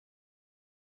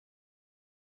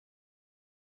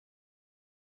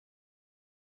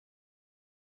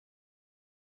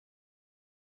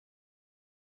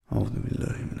أعوذ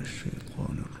بالله من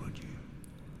الشيطان الرجيم.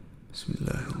 بسم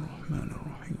الله الرحمن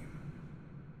الرحيم.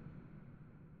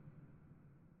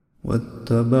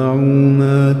 واتبعوا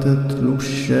ما تتلو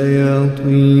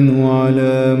الشياطين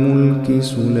على ملك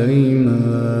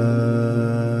سليمان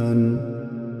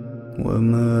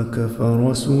وما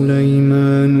كفر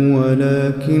سليمان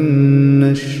ولكن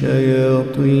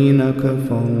الشياطين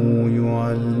كفروا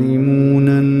يعلمون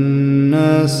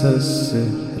الناس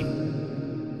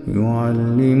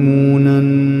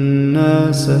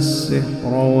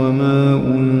السحر وما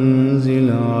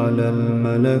أنزل على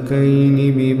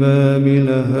الملكين ببابل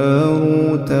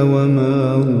هاروت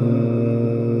وماروت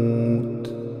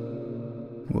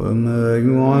وما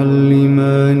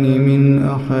يعلمان من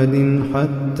أحد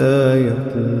حتى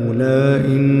يقولا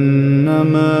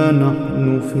إنما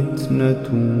نحن فتنة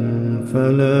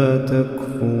فلا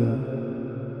تكفر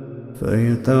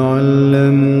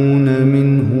فيتعلمون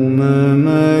منهما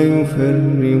ما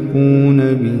يفرقون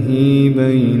به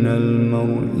بين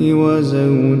المرء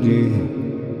وزوجه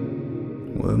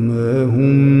وما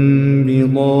هم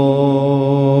بضارين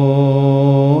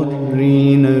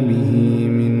به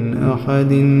من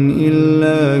أحد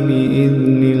إلا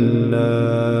بإذن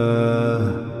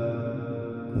الله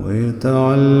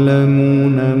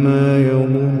ويتعلمون ما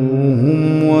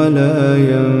يضرهم ولا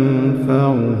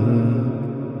ينفعهم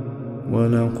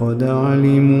ولقد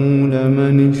علموا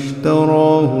لمن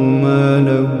اشتراه ما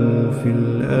له في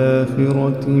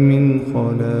الآخرة من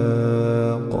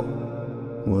خلاق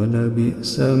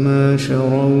ولبئس ما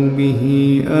شروا به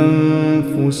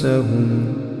أنفسهم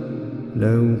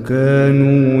لو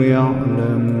كانوا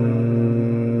يعلمون.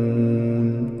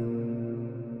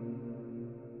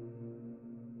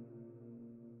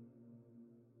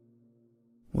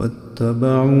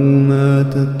 واتبعوا ما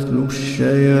تتلو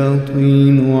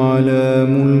الشياطين على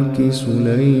ملك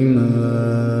سليمان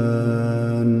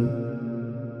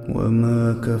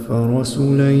وما كفر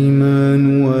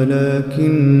سليمان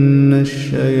ولكن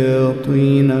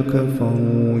الشياطين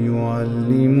كفروا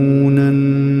يعلمون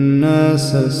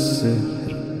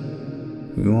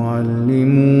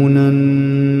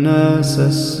الناس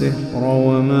السحر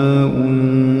وما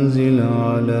أنزل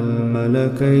على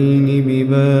الملكين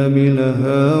ببابل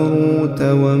هاروت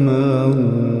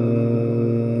وماروت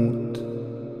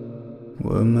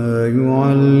وما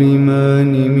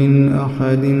يعلمان من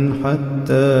أحد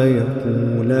حتى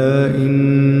يقولا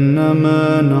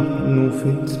إنما نحن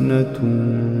فتنة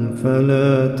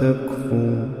فلا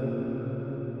تكفر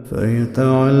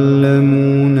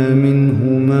فيتعلمون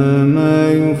منهما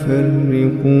ما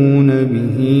يفرقون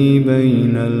به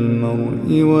بين المرء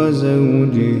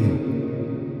وزوجه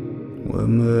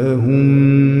وما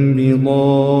هم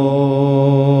بضارين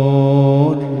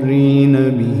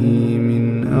به من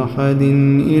أحد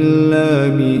إلا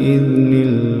بإذن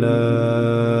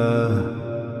الله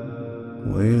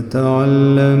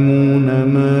ويتعلمون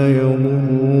ما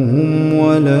يضرهم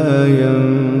ولا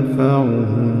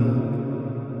ينفعهم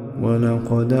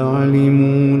ولقد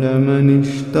علموا لمن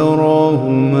اشتراه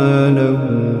ما له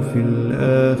في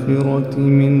الآخرة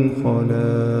من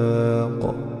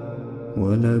خلاق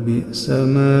ولبئس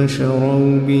ما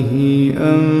شروا به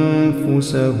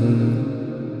أنفسهم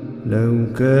لو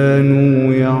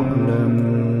كانوا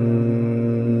يعلمون.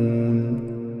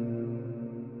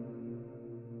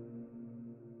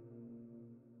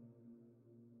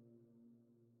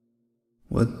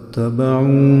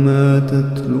 واتبعوا ما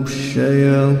تتلو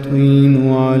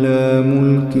الشياطين على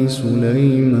ملك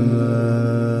سليمان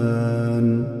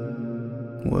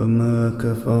وما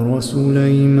كفر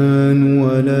سليمان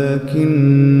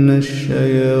ولكن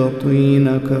الشياطين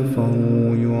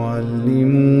كفروا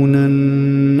يعلمون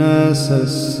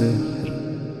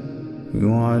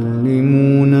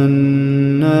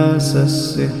الناس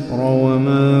السحر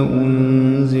وما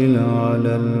أنزل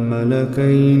على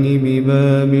الملكين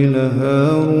ببابل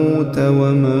هاروت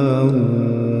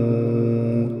وماروت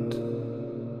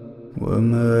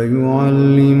وما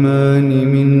يعلمان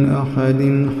من أحد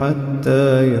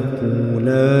حتى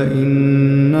يقولا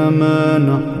إنما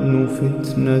نحن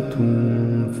فتنة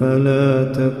فلا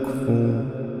تكفر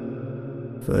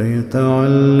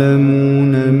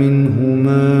فيتعلمون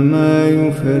منهما ما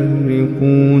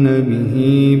يفرقون به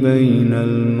بين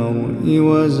المرء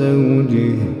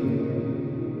وزوجه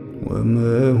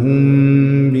وما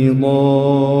هم بضارين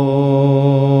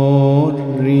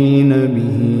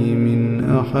به من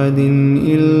أحد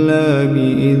إلا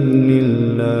بإذن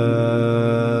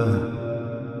الله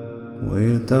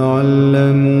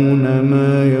ويتعلمون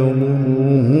ما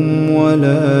يضرهم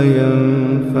ولا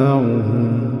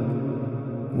ينفعهم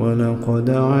ولقد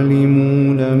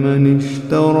علموا لمن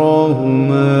اشتراه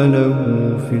ما له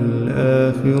في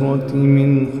الآخرة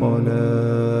من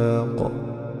خلاق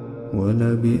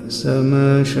ولبئس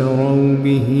ما شروا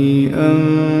به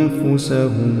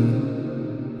أنفسهم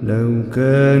لو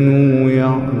كانوا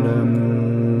يعلمون.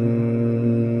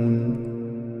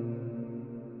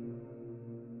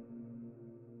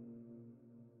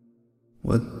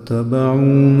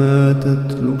 واتبعوا ما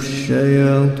تتلو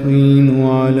الشياطين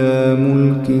على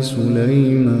ملك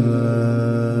سليمان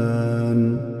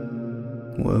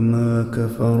وما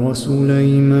كفر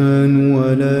سليمان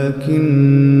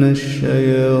ولكن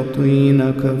الشياطين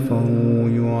كفروا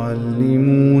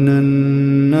يعلمون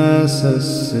الناس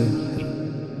السحر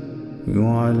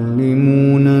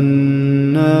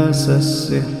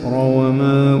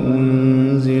وما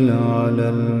أنزل على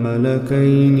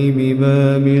الملكين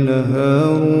ببابل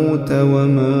هاروت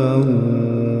وماروت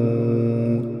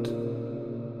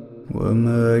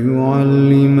وما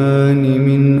يعلمان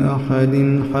من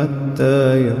أحد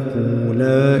حتى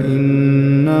يقولا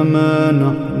إنما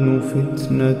نحن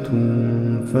فتنة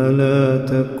فلا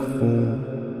تكفر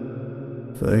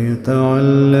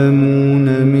فيتعلمون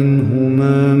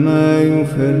منهما ما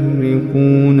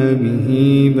يفرقون به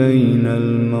بين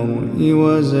المرء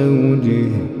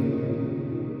وزوجه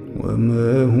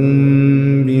وما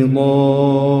هم بضارين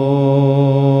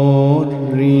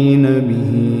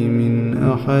به من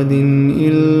أحد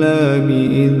إلا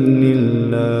بإذن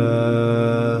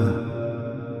الله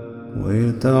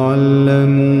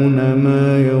ويتعلمون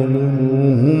ما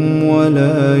يضرهم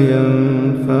ولا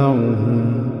ينفعهم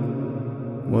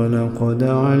ولقد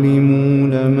علموا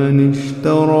لمن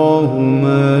اشتراه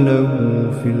ما له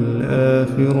في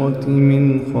الآخرة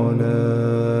من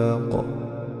خلاق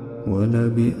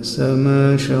ولبئس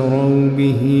ما شروا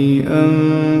به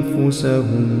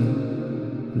أنفسهم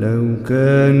لو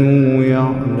كانوا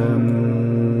يعلمون.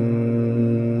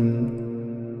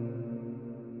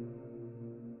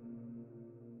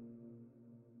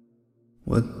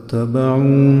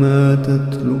 واتبعوا ما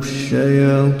تتلو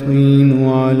الشياطين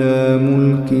على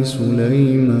ملك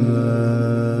سليمان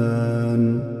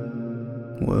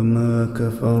وما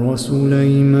كفر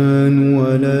سليمان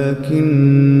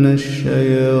ولكن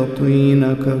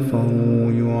الشياطين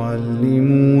كفروا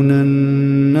يعلمون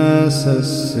الناس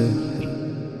السحر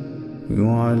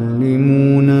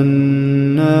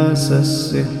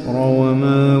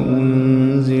وما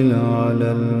أنزل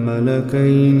على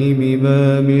الملكين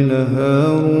ببابل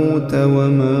هاروت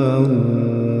وماروت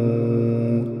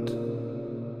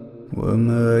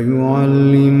وما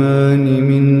يعلمان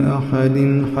من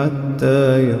أحد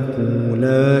حتى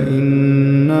يقولا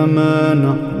إنما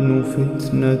نحن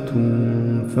فتنة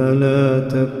فلا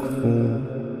تكفر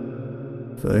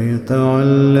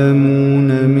فيتعلمون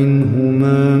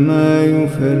منهما ما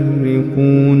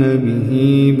يفرقون به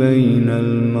بين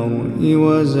المرء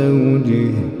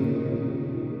وزوجه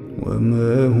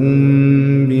وما هم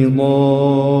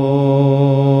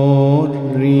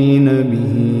بضارين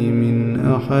به من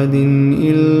أحد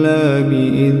إلا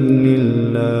بإذن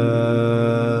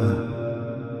الله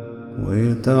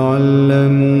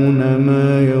ويتعلمون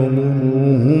ما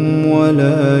يضرهم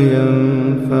ولا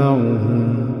ينفعهم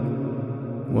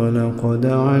ولقد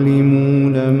علموا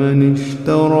لمن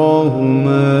اشتراه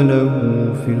ما له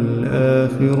في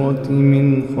الآخرة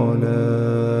من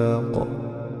خلاق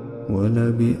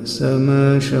ولبئس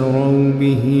ما شروا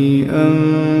به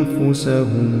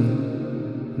أنفسهم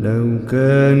لو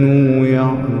كانوا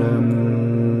يعلمون.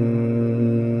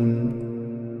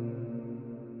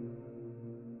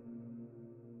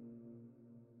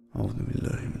 أعوذ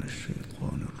بالله من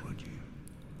الشيطان الرجيم.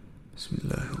 بسم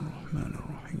الله الرحمن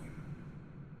الرحيم.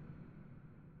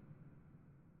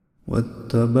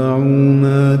 واتبعوا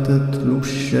ما تتلو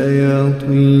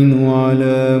الشياطين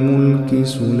على ملك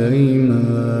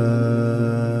سليمان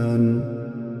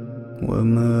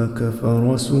وما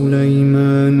كفر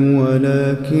سليمان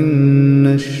ولكن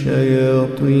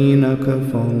الشياطين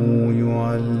كفروا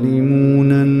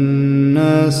يعلمون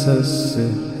الناس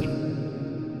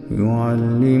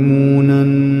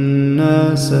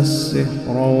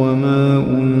السحر وما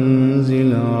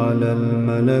أنزل على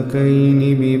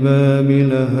الملكين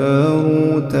ببابل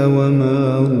هاروت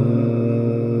وماروت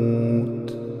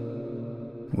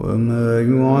وما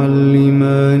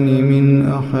يعلمان من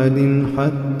أحد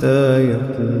حتى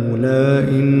يقولا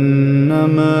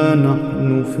إنما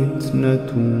نحن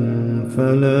فتنة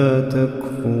فلا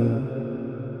تكفر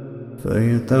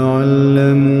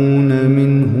فيتعلمون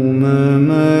منهما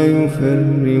ما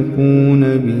يفرقون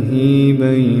به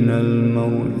بين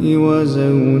المرء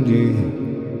وزوجه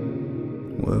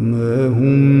وما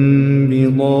هم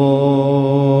بضارين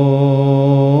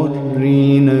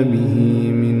به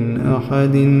من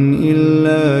أحد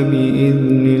إلا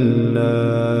بإذن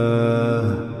الله،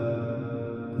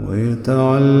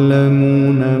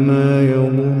 ويتعلمون ما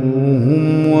يضرهم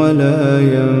ولا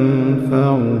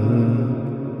ينفعهم،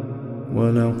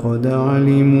 ولقد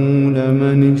علموا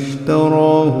لمن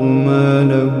اشتراه ما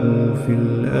له في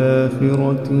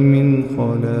الآخرة من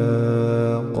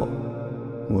خلاق،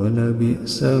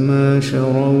 ولبئس ما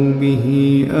شروا به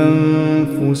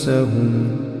أنفسهم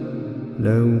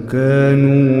لو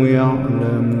كانوا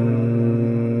يعلمون.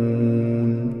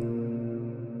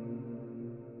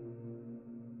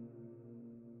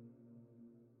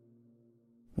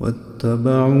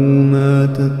 واتبعوا ما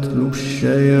تتلو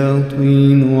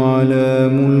الشياطين على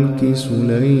ملك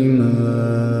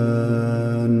سليمان،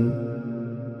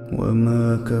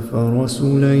 وما كفر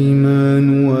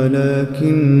سليمان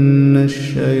ولكن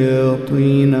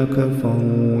الشياطين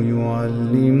كفروا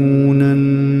يعلمون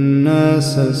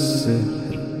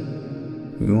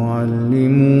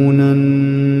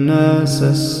الناس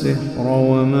السحر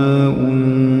وما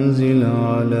أنزل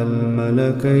على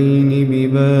الملكين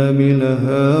ببابل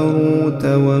هاروت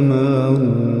وماروت،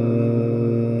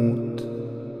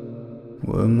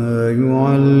 وما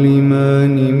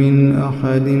يعلمان من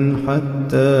أحد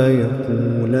حتى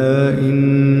يقولا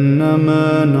إنما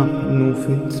نحن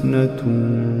فتنة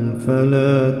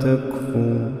فلا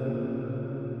تكفر،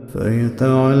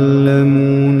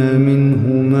 فيتعلمون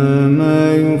منهما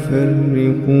ما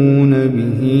يفرقون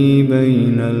به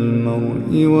بين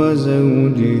المرء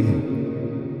وزوجه،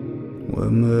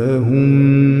 وما هم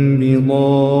بضارين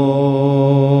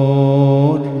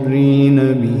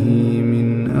به من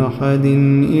أحد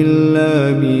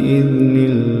إلا بإذن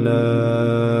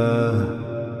الله،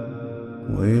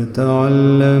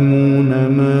 ويتعلمون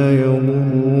ما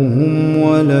يضرهم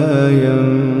ولا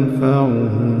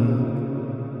ينفعهم،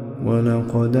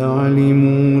 ولقد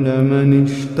علموا لمن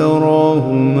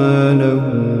اشتراه ما له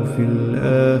في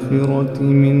الآخرة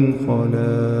من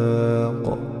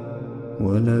خلاق،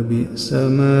 ولبئس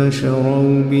ما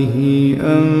شروا به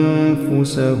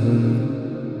أنفسهم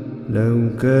لو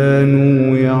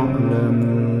كانوا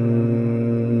يعلمون.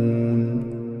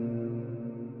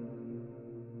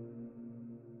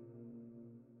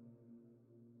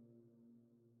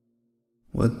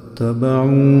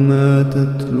 واتبعوا ما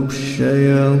تتلو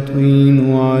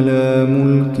الشياطين على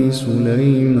ملك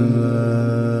سليمان،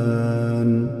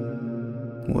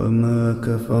 وما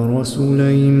كفر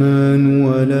سليمان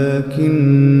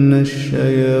ولكن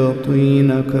الشياطين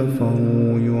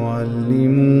كفروا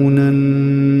يعلمون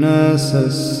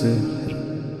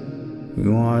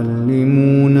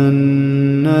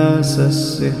الناس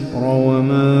السحر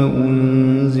وما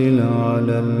أنزل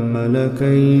على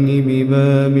الملكين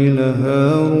ببابل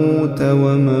هاروت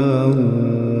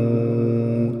وماروت،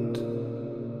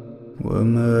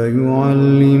 وما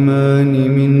يعلمان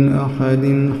من أحد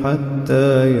حتى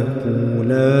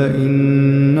يقولا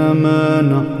إنما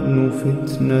نحن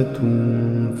فتنة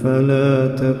فلا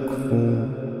تكفر،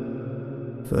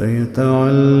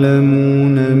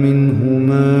 فيتعلمون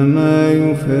منهما ما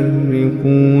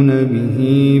يفرقون به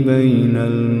بين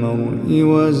المرء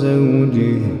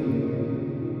وزوجه،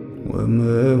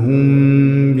 وما هم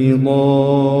بضارين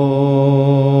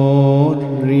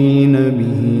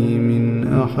به من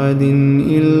أحد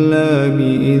إلا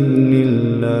بإذن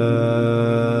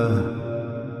الله،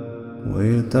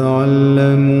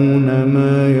 ويتعلمون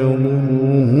ما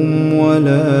يضرهم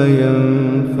ولا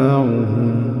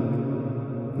ينفعهم،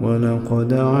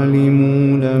 ولقد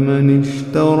علموا لمن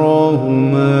اشتراه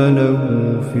ما له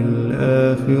في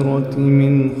الآخرة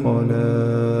من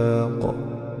خلاق،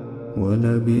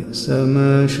 ولبئس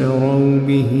ما شروا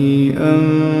به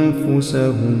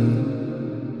أنفسهم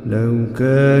لو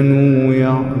كانوا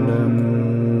يعلمون.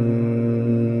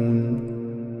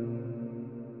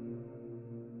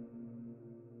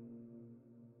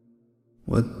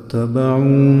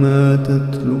 واتبعوا ما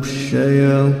تتلو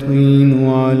الشياطين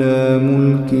على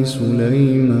ملك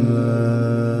سليمان،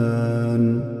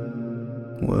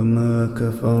 وما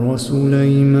كفر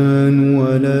سليمان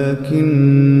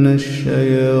ولكن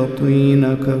الشياطين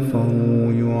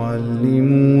كفروا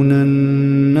يعلمون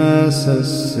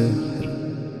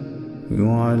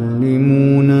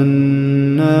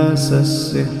الناس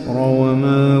السحر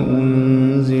وما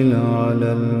أنزل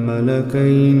على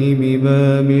الملكين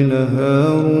ببابل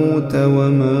هاروت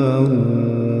وماروت،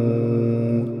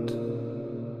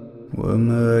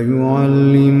 وما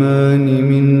يعلمان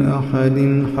من أحد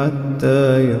حتى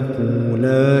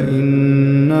يقولا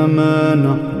إنما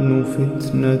نحن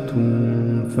فتنة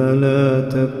فلا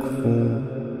تكفر،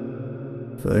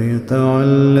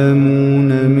 فيتعلمون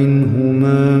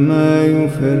منهما ما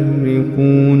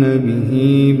يفرقون به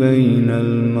بين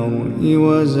المرء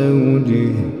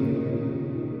وزوجه،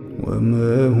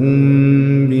 وما هم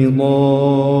بضارين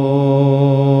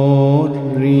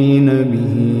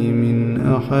به من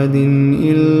أحد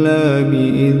إلا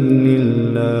بإذن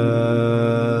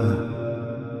الله،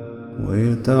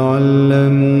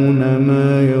 ويتعلمون ما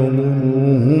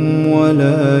يضرهم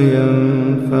ولا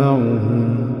ينفعهم،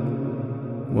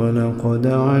 ولقد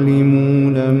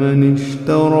علموا لمن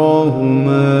اشتراه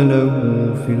ما له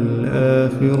في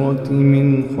الآخرة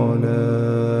من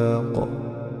خلاق،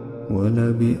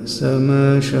 ولبئس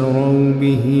ما شروا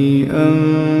به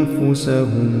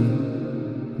أنفسهم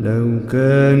لو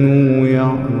كانوا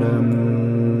يعلمون.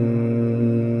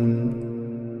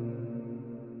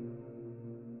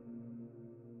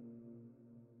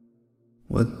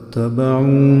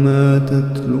 واتبعوا ما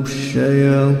تتلو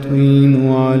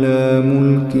الشياطين على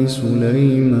ملك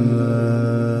سليمان،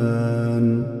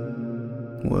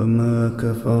 وما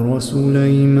كفر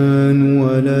سليمان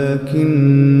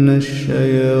ولكن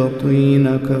الشياطين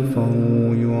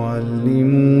كفروا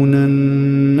يعلمون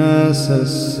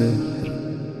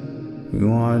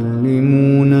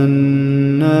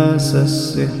الناس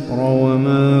السحر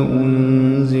وما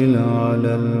أنزل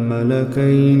على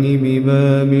الملكين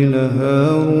ببابل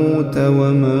هاروت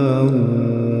وماروت،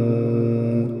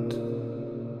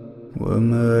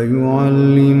 وما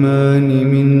يعلمان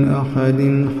من أحد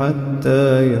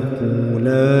حتى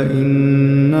يقولا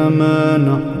إنما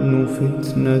نحن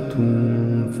فتنة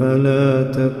فلا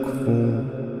تكفر،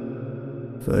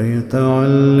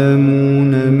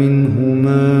 فيتعلمون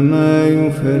منهما ما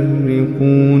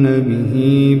يفرقون به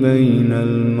بين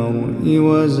المرء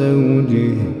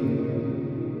وزوجه،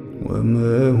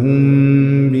 وما هم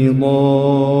بضارين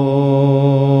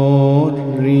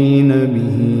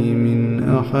به من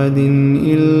أحد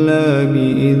إلا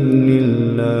بإذن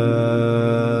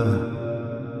الله،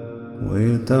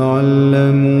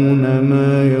 ويتعلمون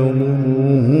ما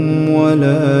يضرهم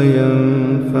ولا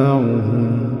ينفعهم،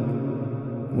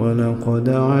 ولقد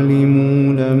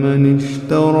علموا لمن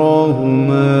اشتراه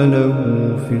ما له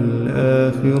في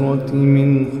الآخرة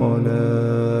من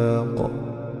خلاق،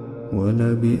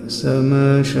 ولبئس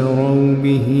ما شروا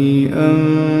به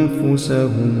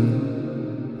أنفسهم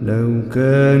لو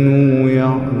كانوا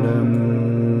يعلمون.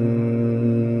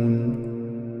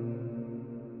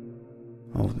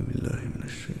 أعوذ بالله من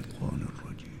الشيطان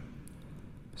الرجيم.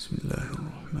 بسم الله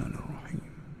الرحمن الرحيم.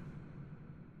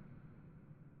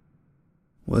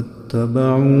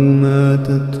 واتبعوا ما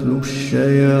تتلو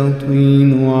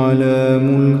الشياطين على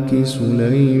ملك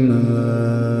سليمان،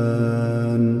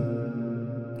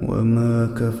 وما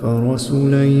كفر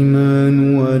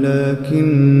سليمان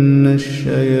ولكن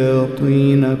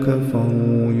الشياطين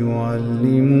كفروا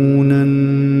يعلمون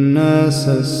الناس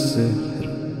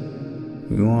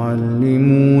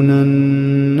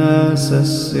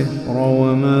السحر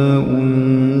وما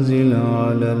أنزل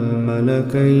على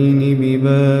الملكين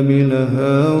ببابل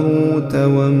هاروت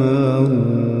وماروت،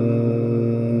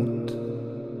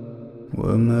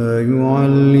 وما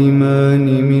يعلمان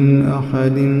من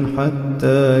أحد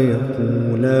حتى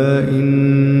يقولا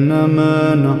إنما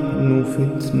نحن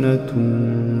فتنة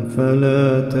فلا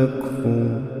تكفر،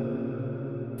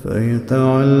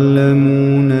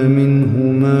 فيتعلمون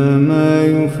منهما ما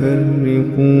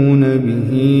يفرقون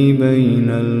به بين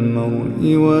المرء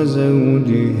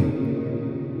وزوجه،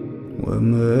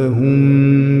 وما هم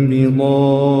بضارين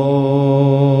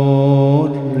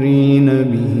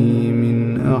به من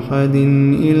أحد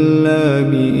إلا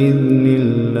بإذن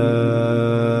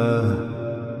الله،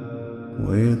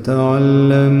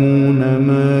 ويتعلمون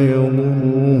ما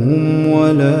يضرهم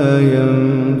ولا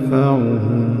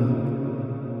ينفعهم،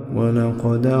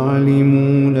 ولقد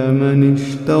علموا لمن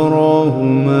اشتراه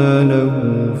ما له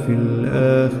في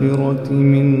الآخرة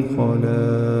من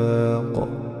خلاق،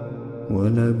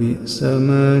 ولبئس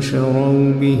ما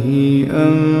شروا به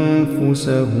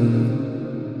أنفسهم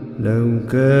لو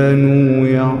كانوا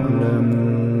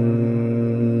يعلمون.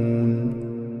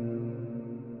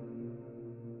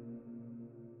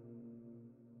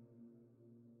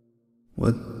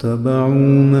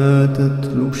 واتبعوا ما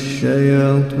تتلو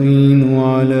الشياطين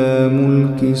على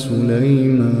ملك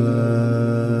سليمان،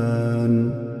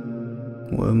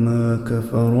 وما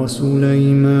كفر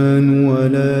سليمان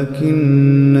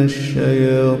ولكن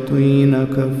الشياطين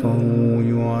كفروا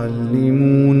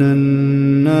يعلمون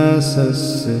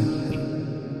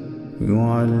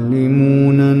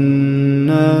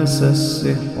الناس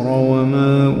السحر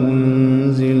وما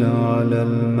أنزل على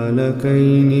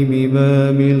الملكين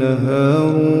ببابل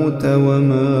هاروت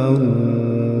وماروت،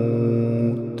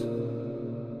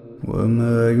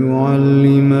 وما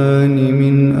يعلمان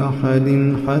من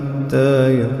أحد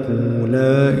حتى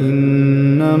يقولا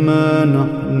إنما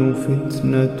نحن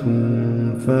فتنة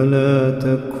فلا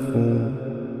تكفر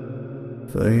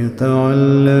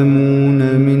فيتعلمون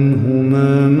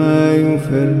منهما ما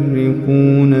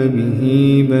يفرقون به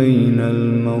بين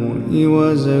المرء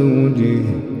وزوجه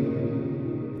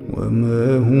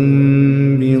وما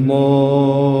هم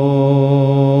بضارين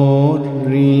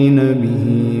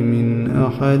به من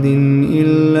أحد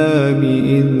إلا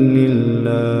بإذن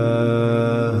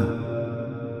الله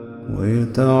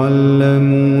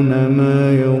ويتعلمون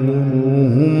ما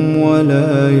يضرهم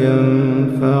ولا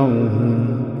ينفعهم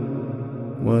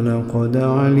ولقد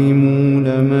علموا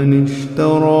لمن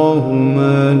اشتراه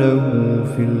ما له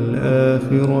في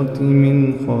الآخرة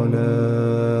من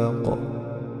خلاق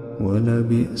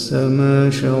ولبئس ما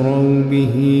شروا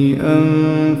به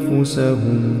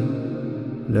أنفسهم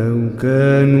لو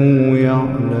كانوا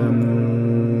يعلمون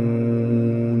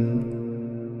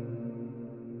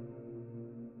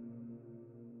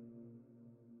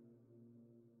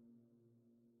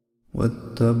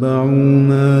واتبعوا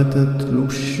ما تتلو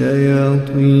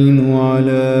الشياطين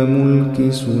على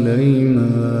ملك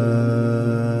سليمان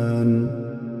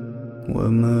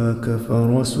وما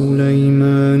كفر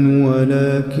سليمان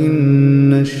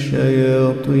ولكن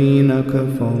الشياطين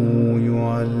كفروا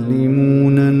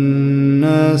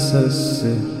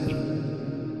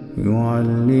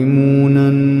يعلمون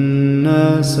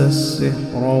الناس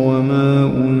السحر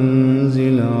وما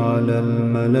أنزل على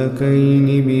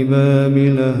الملكين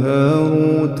ببابل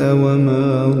هاروت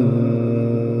وماروت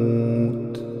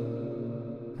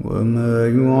وما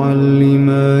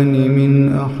يعلمان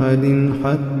من أحد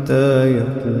حتى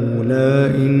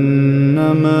يقولا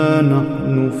إنما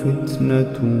نحن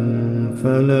فتنة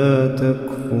فلا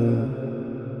تكفر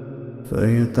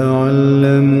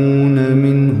فيتعلمون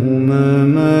منهما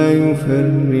ما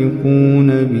يفرقون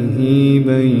به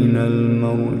بين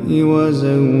المرء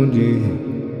وزوجه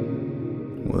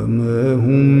وما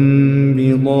هم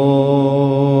بضارين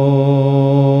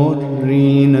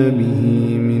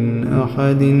به من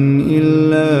أحد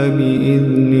إلا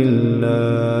بإذن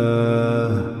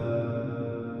الله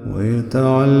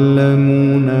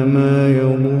ويتعلمون ما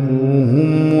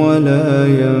يضرهم ولا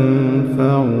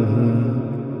ينفعهم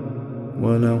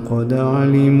ولقد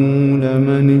علموا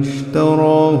لمن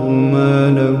اشتراه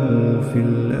ما له في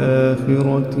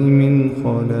الآخرة من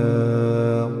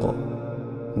خلاق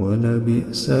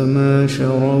ولبئس ما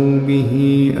شروا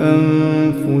به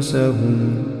أنفسهم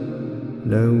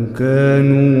لو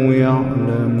كانوا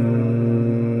يعلمون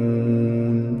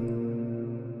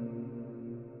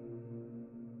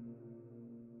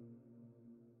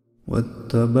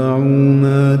واتبعوا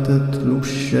ما تتلو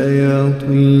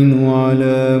الشياطين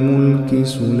على ملك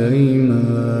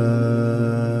سليمان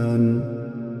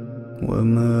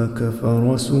وما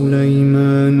كفر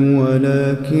سليمان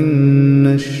ولكن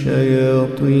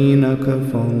الشياطين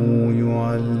كفروا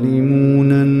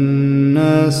يعلمون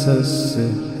الناس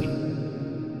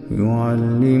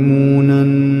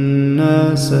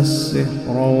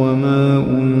السحر وما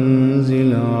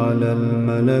أنزل على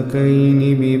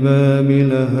الملكين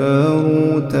ببابل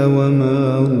هاروت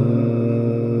وماروت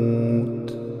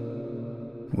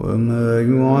وما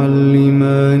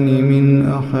يعلمان من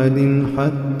أحد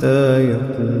حتى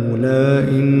يقولا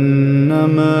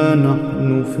إنما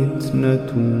نحن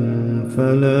فتنة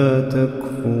فلا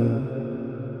تكفر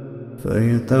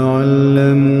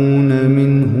فيتعلمون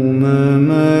منهما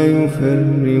ما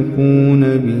يفرقون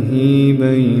به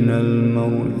بين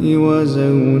المرء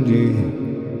وزوجه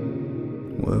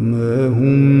وما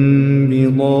هم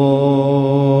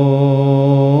بضارين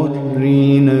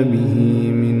به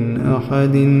من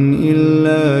أحد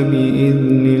إلا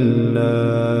بإذن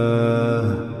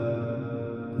الله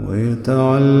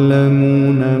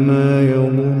ويتعلمون ما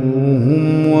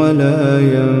يضرهم ولا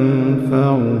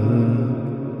ينفعهم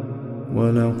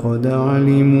ولقد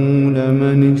علموا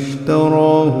لمن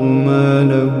اشتراه ما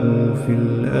له في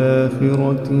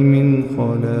الآخرة من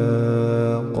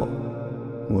خلاق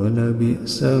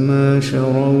ولبئس ما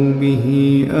شروا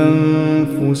به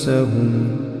أنفسهم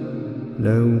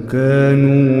لو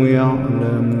كانوا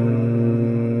يعلمون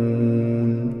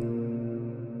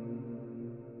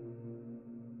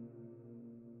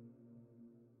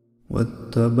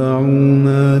واتبعوا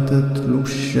ما تتلو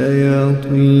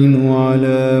الشياطين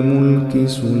على ملك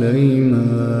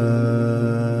سليمان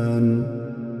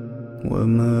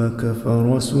وما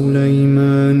كفر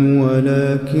سليمان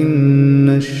ولكن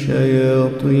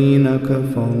الشياطين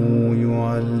كفروا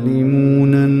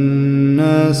يعلمون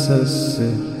الناس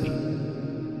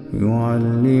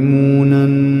يعلمون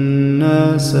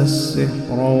الناس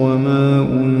السحر وما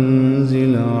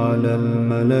أنزل على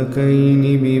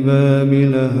الملكين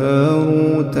ببابل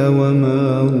هاروت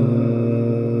وماروت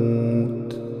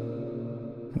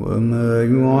وما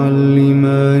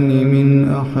يعلمان من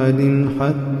أحد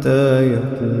حتى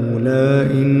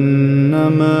يقولا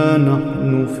إنما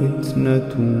نحن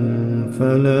فتنة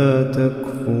فلا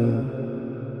تكفر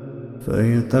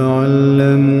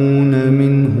فيتعلمون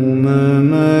منهما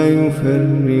ما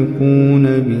يفرقون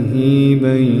به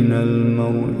بين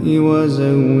المرء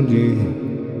وزوجه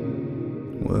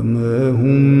وما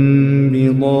هم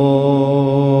بضارين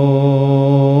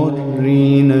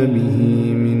به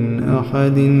من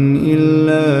أحد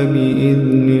إلا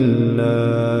بإذن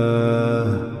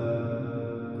الله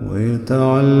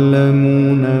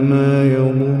ويتعلمون ما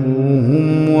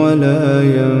يضرهم ولا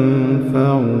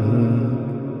ينفعهم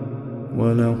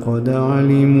ولقد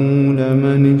علموا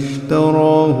لمن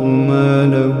اشتراه ما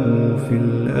له في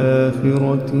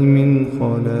الآخرة من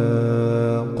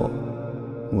خلاق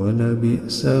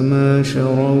ولبئس ما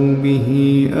شروا به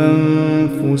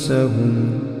أنفسهم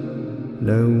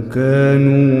لو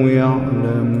كانوا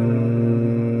يعلمون.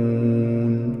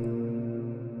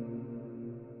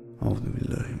 أعوذ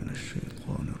بالله من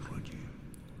الشيطان الرجيم.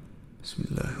 بسم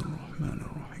الله الرحمن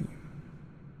الرحيم.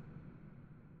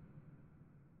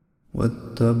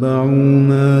 واتبعوا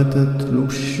ما تتلو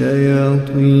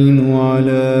الشياطين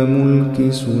على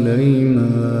ملك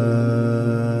سليمان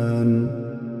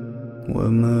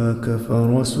وما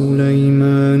كفر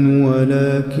سليمان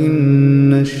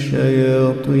ولكن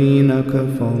الشياطين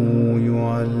كفروا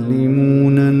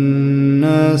يعلمون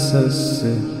الناس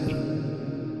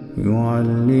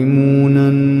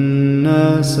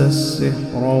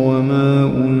السحر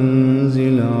وما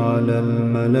أنزل على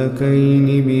الملكين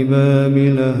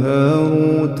ببابل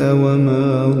هاروت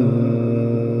وماروت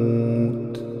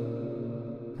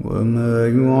وما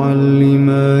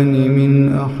يعلمان من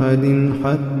أحد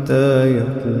حتى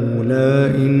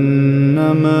يقولا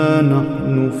إنما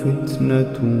نحن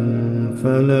فتنة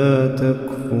فلا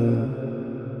تكفر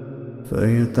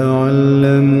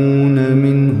فيتعلمون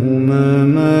منهما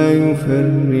ما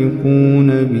يفرقون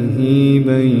به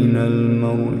بين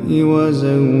المرء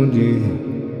وزوجه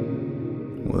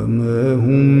وما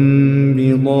هم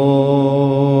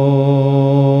بضارين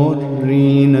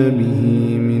به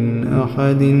من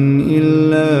أحد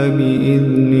إلا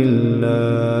بإذن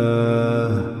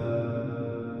الله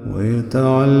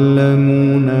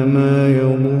ويتعلمون ما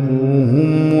يضرهم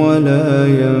ولا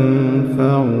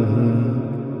ينفعهم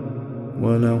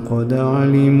ولقد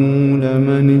علموا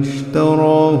لمن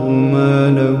اشتراه ما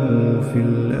له في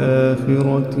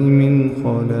الآخرة من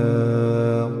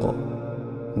خلاق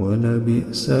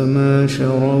ولبئس ما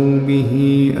شروا به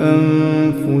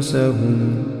أنفسهم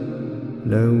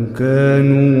لو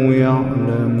كانوا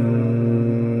يعلمون.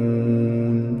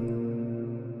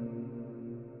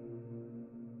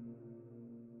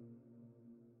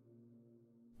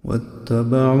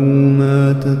 واتبعوا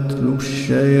ما تتلو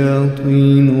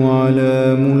الشياطين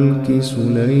على ملك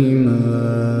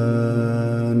سليمان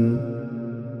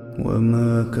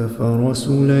وما كفر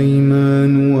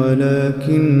سليمان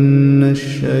ولكن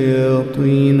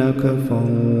الشياطين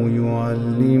كفروا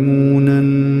يعلمون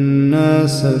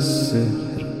الناس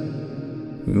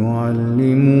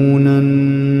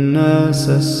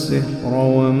السحر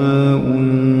وما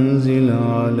أنزل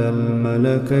على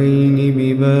الملكين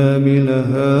ببابل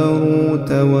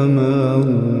هاروت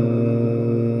وماروت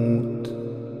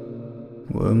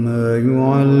وما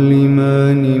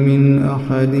يعلمان من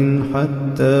أحد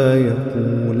حتى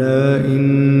يقولا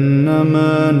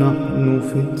إنما نحن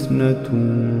فتنة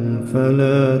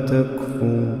فلا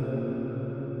تكفر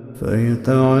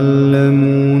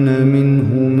فيتعلمون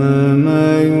منهما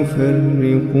ما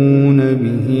يفرقون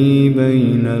به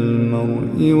بين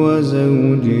المرء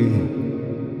وزوجه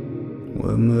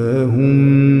وما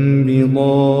هم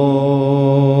بضارين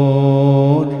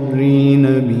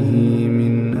به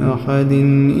من أحد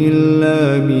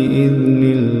إلا بإذن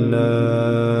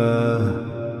الله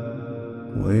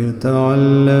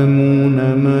ويتعلمون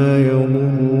ما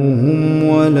يضرهم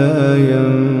ولا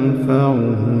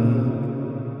ينفعهم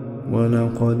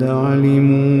ولقد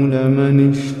علموا لمن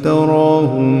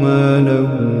اشتراه ما له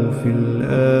في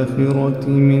الآخرة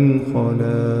من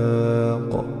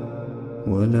خلاق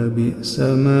ولبئس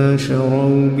ما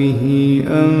شروا به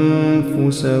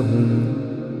أنفسهم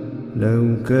لو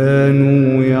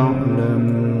كانوا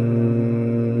يعلمون.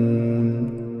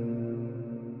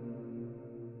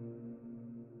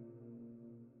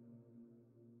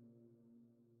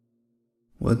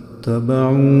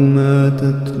 واتبعوا ما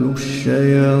تتلو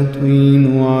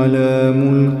الشياطين على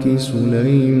ملك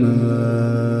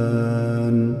سليمان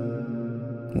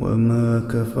وما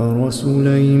كفر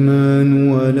سليمان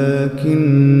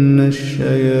ولكن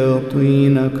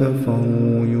الشياطين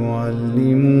كفروا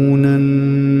يعلمون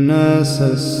الناس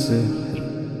السحر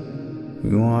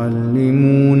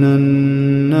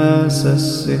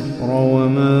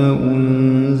وما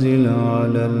أنزل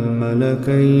على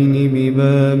الملكين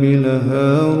ببابل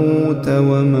هاروت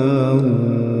وماروت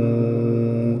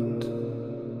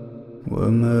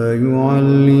وما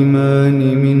يعلمان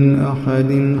من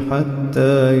أحد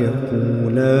حتى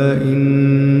يقولا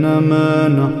إنما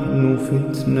نحن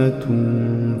فتنة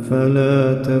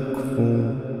فلا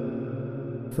تكفر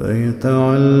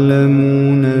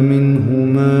فيتعلمون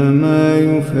منهما ما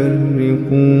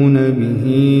يفرقون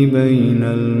به بين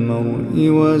المرء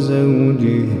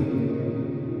وزوجه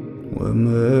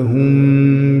وما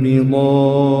هم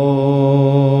بضارين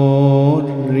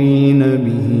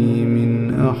به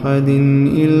من أحد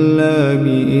إلا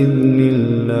بإذن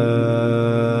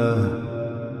الله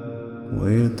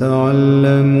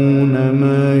ويتعلمون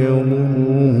ما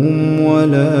يضرهم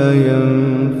ولا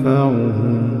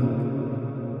ينفعهم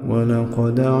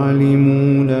ولقد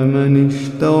علموا لمن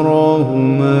اشتراه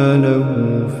ما له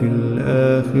في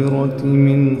الآخرة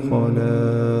من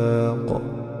خلاق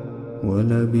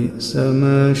ولبئس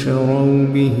ما شروا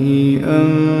به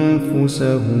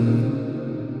أنفسهم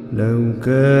لو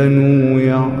كانوا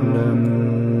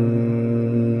يعلمون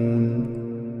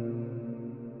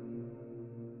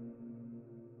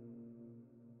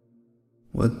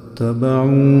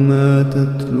واتبعوا ما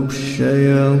تتلو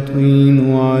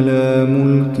الشياطين على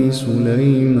ملك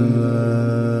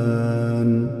سليمان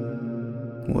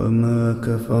وما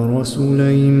كفر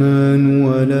سليمان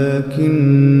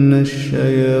ولكن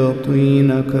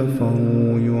الشياطين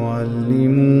كفروا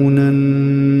يعلمون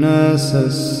الناس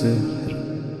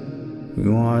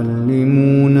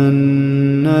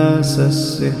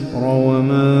السحر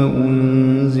وما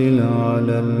أنزل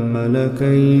على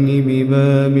الملكين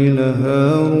ببابل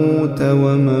هاروت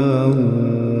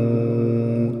وماروت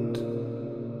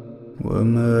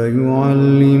وما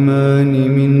يعلمان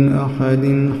من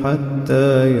أحد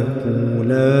حتى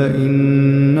يقولا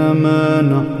إنما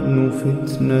نحن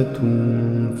فتنة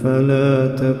فلا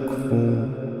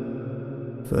تكفر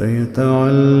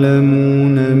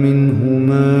فيتعلمون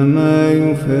منهما ما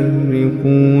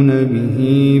يفرقون به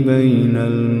بين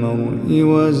المرء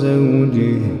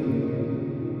وزوجه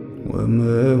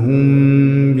وما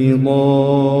هم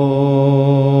بضارين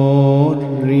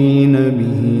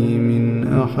به من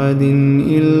أحد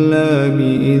إلا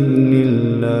بإذن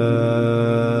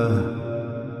الله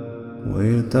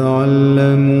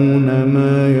ويتعلمون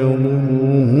ما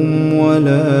يضرهم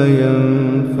ولا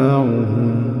ينفعهم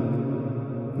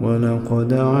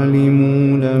ولقد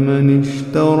علموا لمن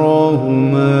اشتراه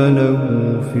ما له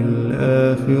في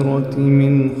الآخرة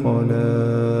من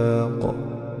خلاق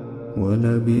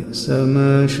ولبئس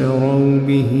ما شروا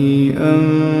به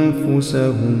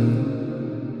أنفسهم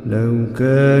لو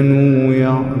كانوا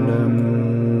يعلمون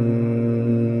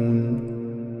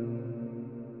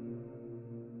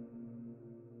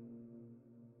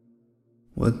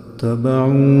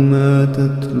واتبعوا ما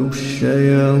تتلو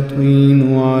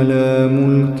الشياطين على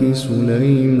ملك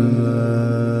سليمان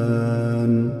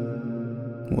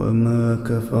وما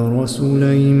كفر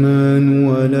سليمان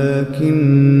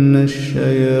ولكن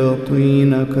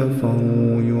الشياطين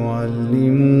كفروا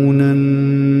يعلمون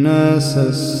الناس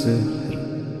السحر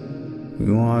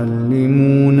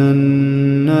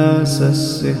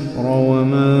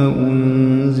وما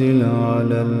أنزل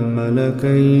على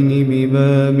الملكين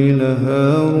ببابل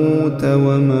هاروت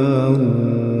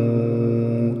وماروت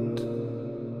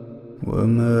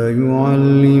وما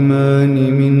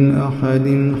يعلمان من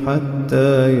أحد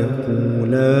حتى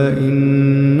يقولا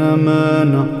إنما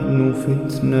نحن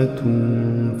فتنة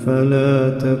فلا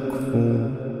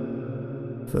تكفر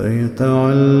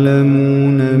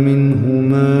فيتعلمون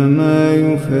منهما ما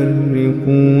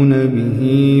يفرقون به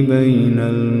بين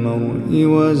المرء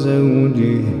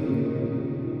وزوجه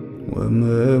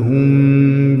وما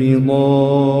هم بضارين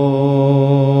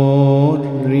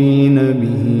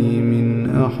به من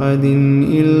أحد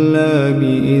إلا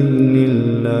بإذن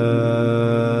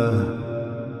الله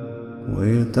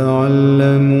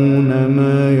ويتعلمون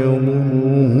ما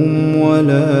يضرهم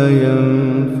ولا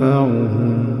ينفعهم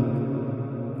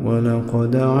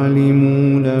ولقد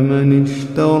علموا لمن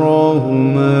اشتراه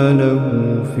ما له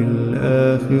في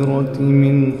الآخرة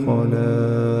من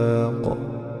خلاق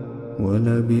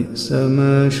ولبئس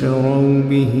ما شروا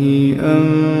به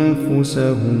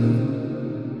أنفسهم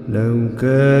لو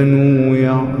كانوا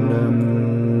يعلمون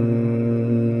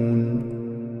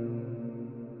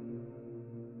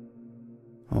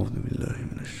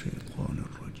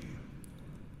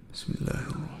بسم الله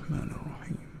الرحمن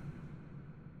الرحيم.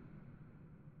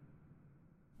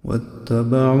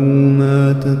 واتبعوا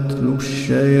ما تتلو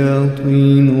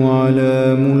الشياطين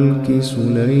على ملك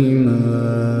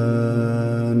سليمان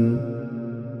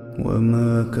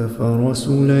وما كفر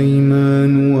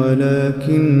سليمان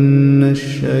ولكن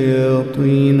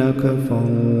الشياطين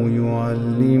كفروا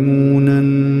يعلمون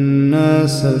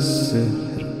الناس السحر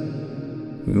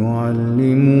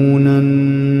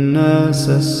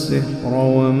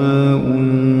وما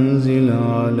أنزل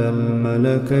على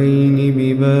الملكين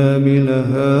ببابل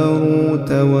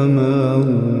هاروت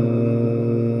وماروت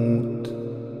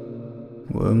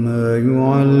وما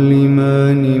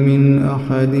يعلمان من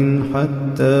أحد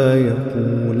حتى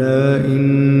يقولا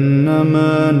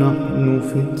إنما نحن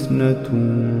فتنة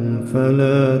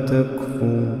فلا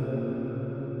تكفر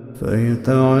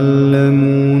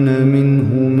فيتعلمون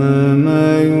منهما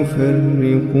ما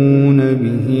يفرقون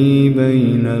به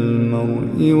بين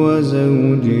المرء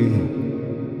وزوجه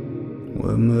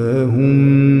وما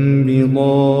هم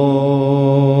بضارين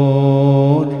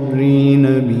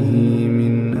به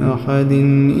من أحد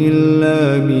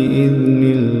إلا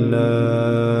بإذن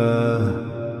الله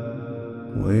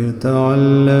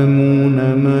ويتعلمون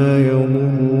ما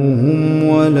يضرهم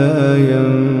ولا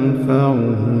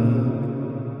ينفعهم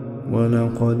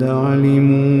ولقد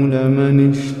علموا لمن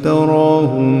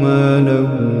اشتراه ما له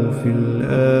في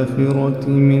الآخرة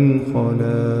من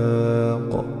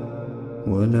خلاق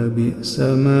ولبئس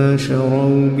ما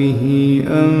شروا به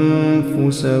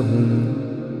أنفسهم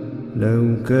لو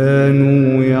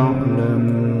كانوا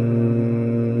يعلمون.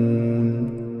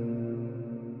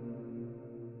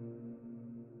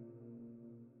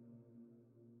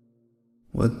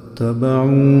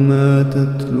 واتبعوا ما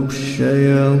تتلو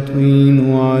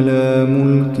الشياطين على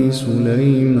ملك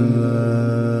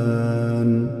سليمان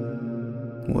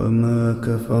وما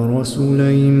كفر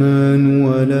سليمان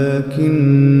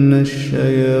ولكن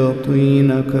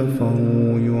الشياطين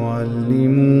كفروا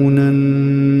يعلمون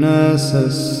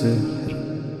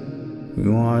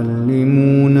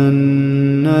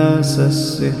الناس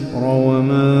السحر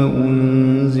وما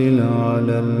أنزل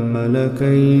على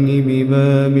الملكين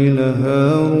ببابل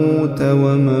هاروت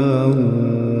وماروت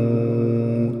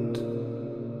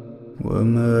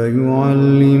وما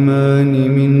يعلمان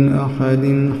من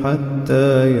أحد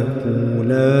حتى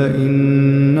يقولا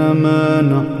إنما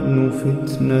نحن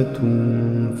فتنة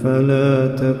فلا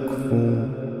تكفر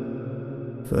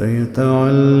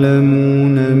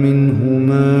فيتعلمون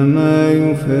منهما ما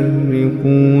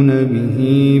يفرقون به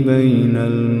بين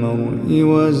المرء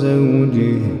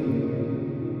وزوجه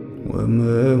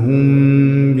وما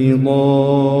هم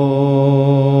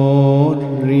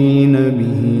بضارين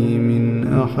به من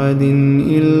أحد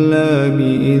إلا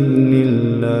بإذن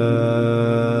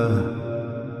الله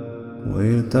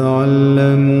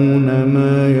ويتعلمون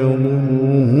ما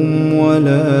يضرهم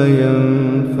ولا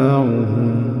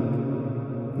ينفعهم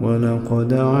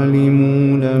ولقد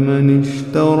علموا لمن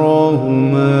اشتراه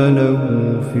ما له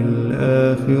في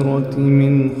الآخرة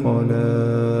من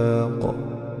خلاق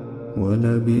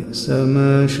ولبئس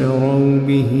ما شروا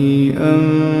به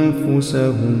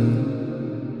أنفسهم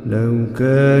لو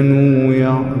كانوا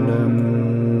يعلمون.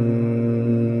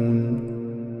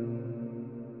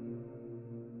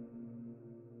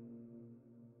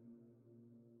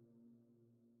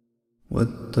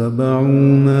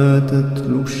 واتبعوا ما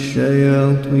تتلو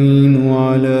الشياطين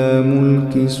على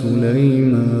ملك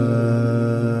سليمان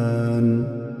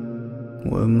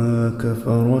وما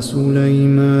كفر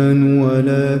سليمان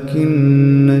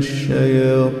ولكن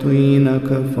الشياطين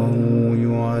كفروا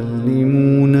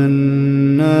يعلمون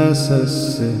الناس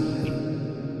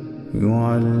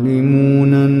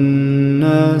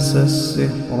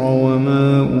السحر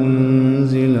وما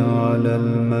أنزل على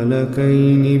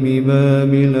الملكين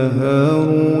ببابل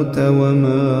هاروت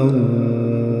وماروت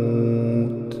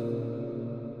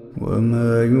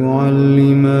وما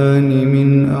يعلمان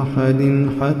من أحد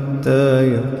حتى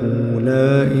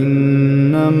يقولا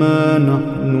إنما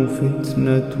نحن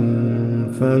فتنة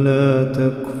فلا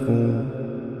تكفر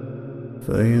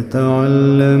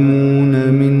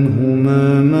فيتعلمون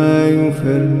منهما ما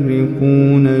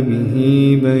يفرقون به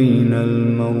بين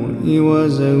المرء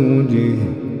وزوجه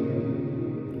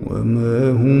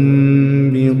وما هم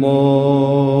بضارين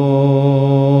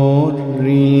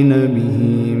به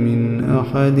من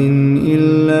أحد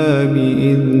إلا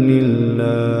بإذن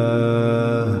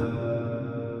الله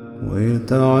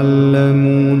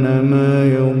ويتعلمون ما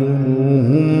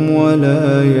يضرهم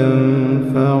ولا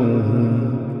ينفعهم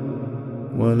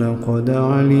ولقد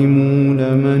علموا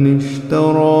لمن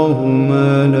اشتراه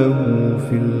ما له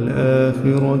في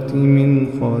الآخرة من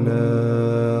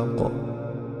خلاق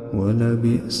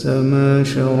ولبئس ما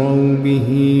شروا به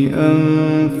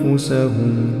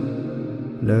أنفسهم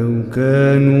لو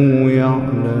كانوا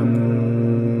يعلمون.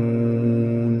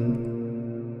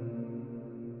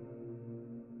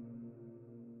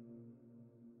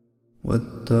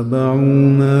 واتبعوا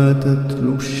ما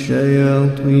تتلو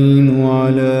الشياطين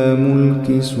على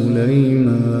ملك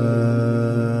سليمان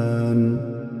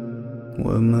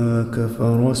وما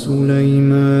كفر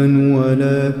سليمان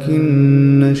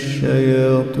ولكن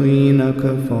الشياطين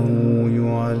كفروا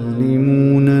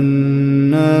يعلمون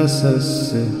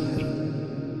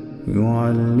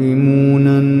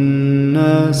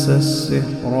الناس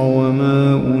السحر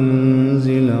وما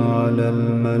أنزل على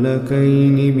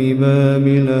الملكين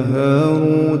ببابل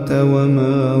هاروت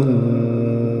وماروت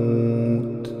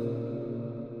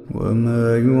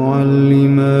وما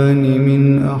يعلمان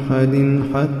من أحد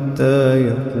حتى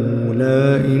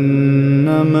يقولا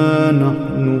إنما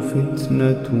نحن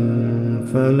فتنة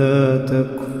فلا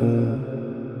تكفر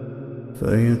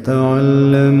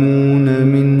فيتعلمون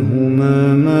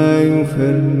منهما ما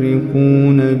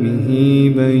يفرقون به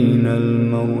بين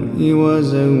المرء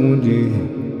وزوجه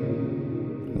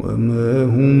وما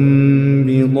هم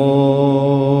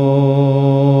بضارين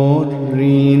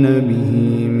به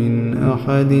من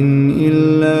أحد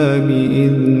إلا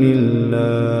بإذن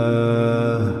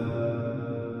الله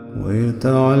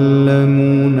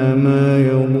ويتعلمون ما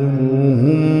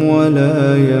يضرهم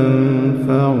ولا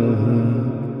ينفعهم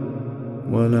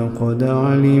ولقد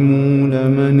علموا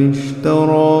لمن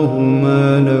اشتراه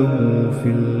ما له في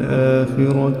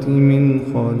الآخرة من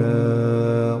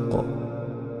خلاق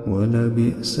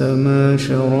ولبئس ما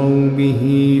شروا به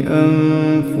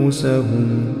أنفسهم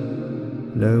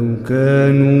لو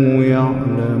كانوا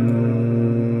يعلمون.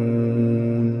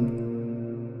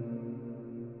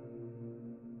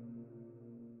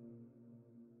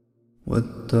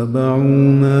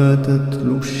 واتبعوا ما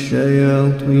تتلو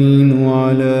الشياطين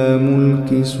على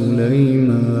ملك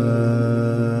سليمان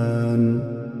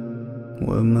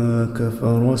وما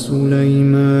كفر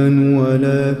سليمان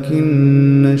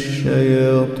ولكن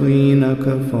الشياطين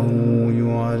كفروا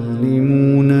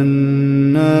يعلمون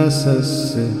الناس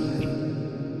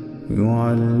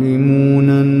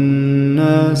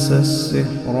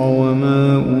السحر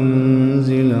وما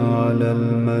أنزل على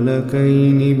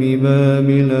الملكين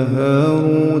ببابل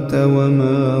هاروت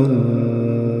وماروت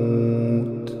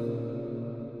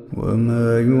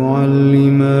وما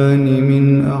يعلمان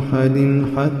من أحد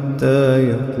حتى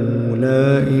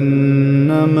يقولا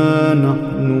إنما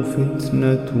نحن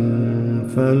فتنة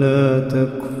فلا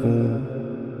تكفر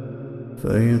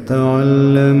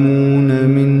فيتعلمون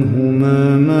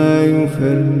منهما ما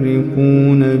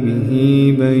يفرقون به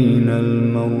بين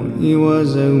المرء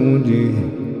وزوجه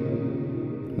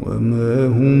وما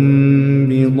هم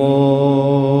بضارين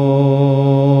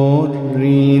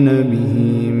به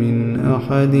من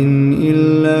أحد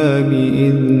إلا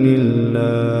بإذن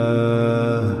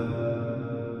الله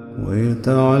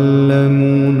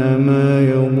ويتعلمون ما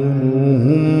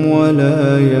يضرهم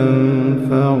ولا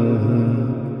ينفعهم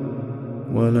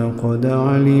ولقد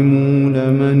علموا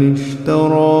لمن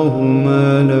اشتراه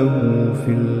ما له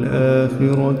في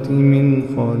الآخرة من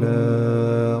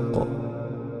خلاق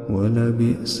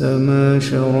ولبئس ما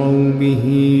شروا به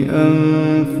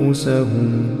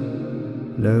أنفسهم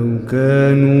لو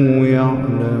كانوا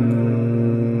يعلمون.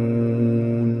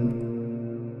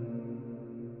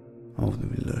 أعوذ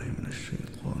بالله من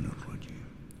الشيطان الرجيم.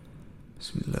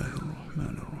 بسم الله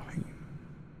الرحمن الرحيم.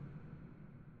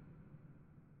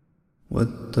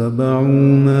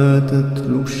 واتبعوا ما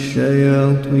تتلو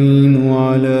الشياطين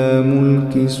على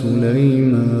ملك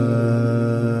سليمان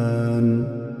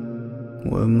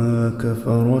وما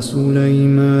كفر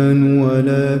سليمان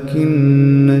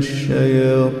ولكن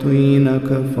الشياطين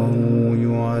كفروا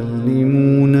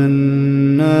يعلمون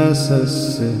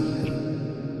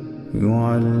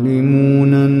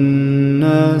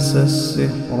الناس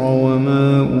السحر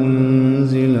وما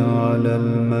أنزل على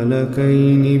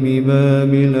الملكين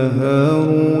ببابل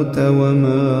هاروت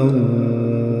وماروت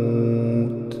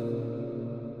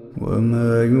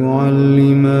وما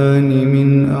يعلمان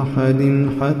من أحد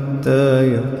حتى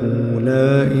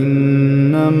يقولا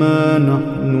إنما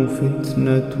نحن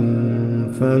فتنة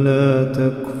فلا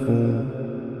تكفر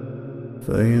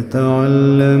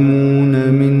فيتعلمون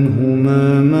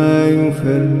منهما ما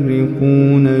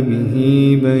يفرقون به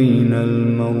بين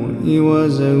المرء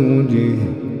وزوجه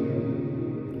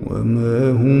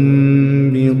وما هم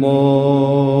بضارين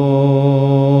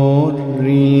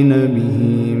به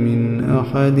من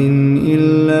أحد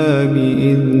إلا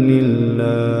بإذن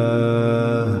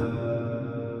الله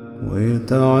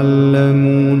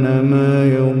ويتعلمون ما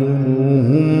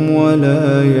يضرهم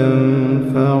ولا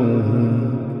ينفعهم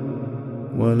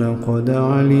ولقد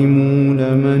علموا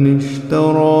لمن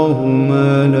اشتراه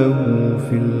ما له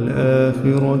في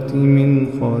الآخرة من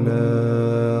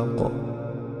خلاق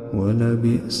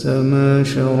ولبئس ما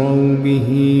شروا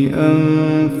به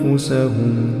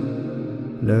أنفسهم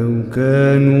لو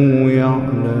كانوا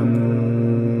يعلمون.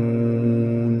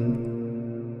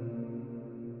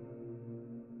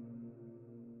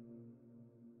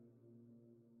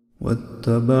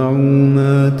 واتبعوا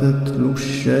ما تتلو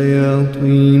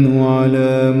الشياطين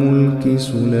على ملك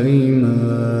سليمان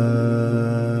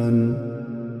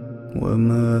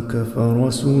وما كفر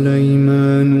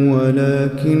سليمان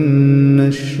ولكن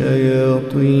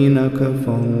الشياطين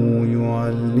كفروا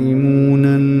يعلمون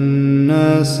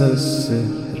الناس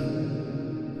السحر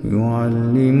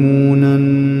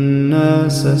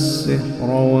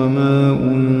وما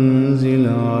أنزل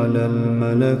على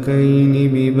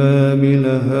الملكين ببابل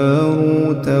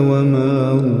هاروت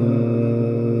وماروت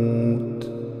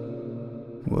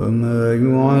وما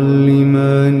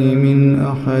يعلمان من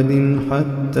أحد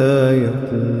حتى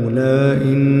يقولا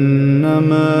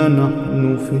إنما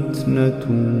نحن فتنة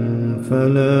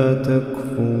فلا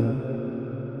تكفر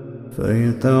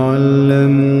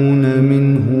فيتعلمون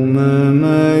منهما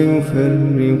ما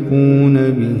يفرقون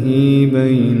به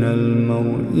بين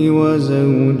المرء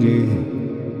وزوجه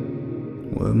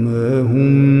وما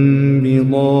هم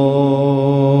بضارين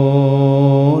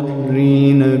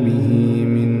به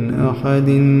من أحد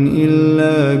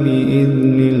إلا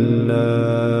بإذن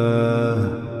الله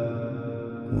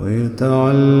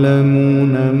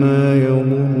ويتعلمون ما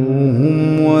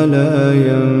يضرهم ولا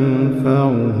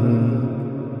ينفعهم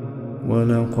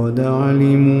ولقد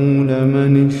علموا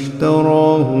لمن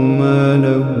اشتراه ما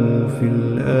له في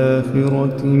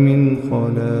الآخرة من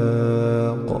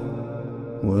خلاق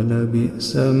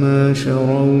ولبئس ما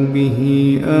شروا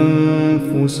به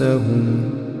أنفسهم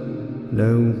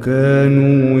لو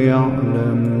كانوا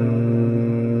يعلمون.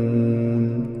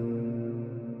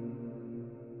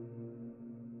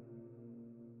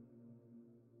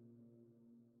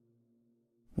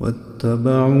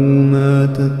 واتبعوا ما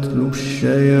تتلو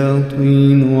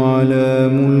الشياطين على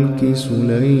ملك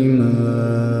سليمان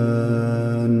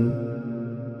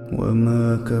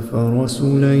وما كفر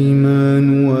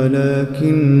سليمان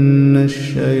ولكن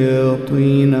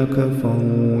الشياطين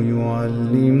كفروا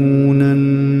يعلمون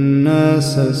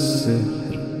الناس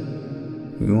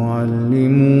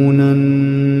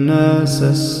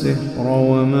السحر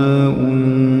وما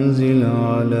أنزل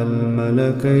على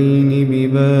الملكين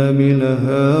ببابل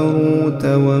هاروت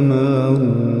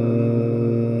وماروت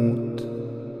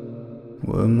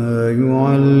وما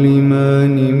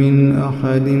يعلمان من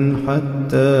أحد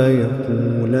حتى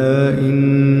يقولا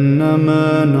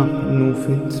إنما نحن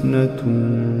فتنة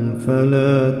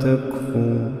فلا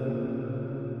تكفر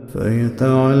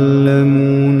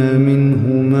فيتعلمون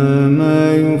منهما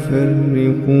ما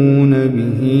يفرقون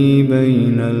به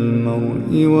بين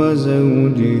المرء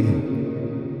وزوجه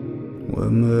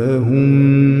وما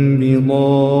هم بضارين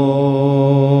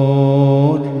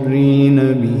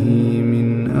به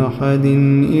من أحد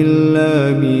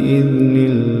إلا بإذن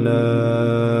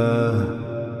الله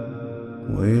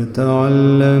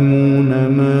ويتعلمون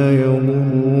ما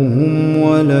يضرهم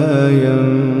ولا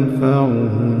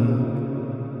ينفعهم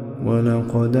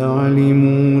ولقد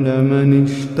علموا لمن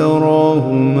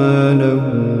اشتراه ما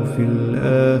له في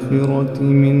الآخرة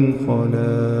من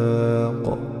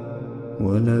خلاق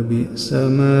ولبئس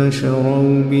ما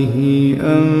شروا به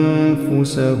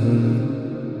أنفسهم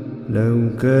لو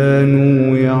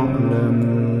كانوا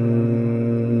يعلمون.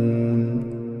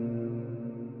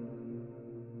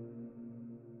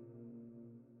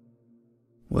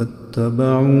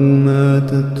 واتبعوا ما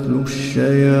تتلو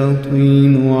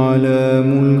الشياطين على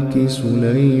ملك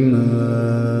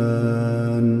سليمان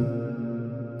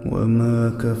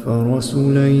وما كفر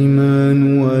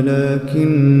سليمان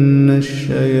ولكن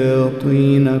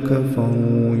الشياطين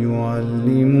كفروا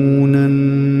يعلمون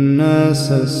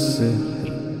الناس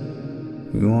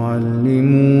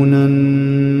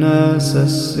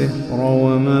السحر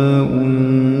وما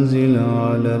أنزل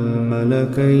على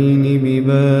الملكين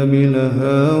ببابل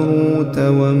هاروت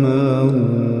وماروت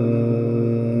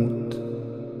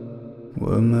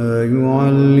وما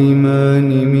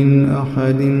يعلمان من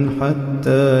أحد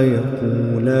حتى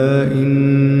يقولا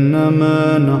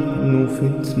إنما نحن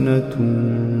فتنة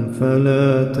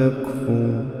فلا تكفر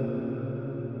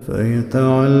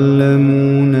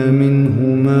فيتعلمون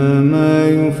منهما ما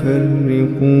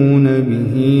يفرقون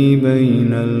به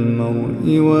بين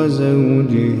المرء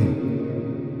وزوجه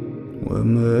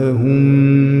وما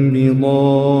هم بضارين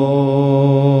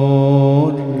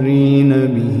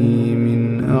به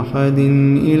من أحد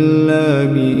إلا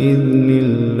بإذن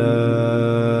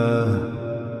الله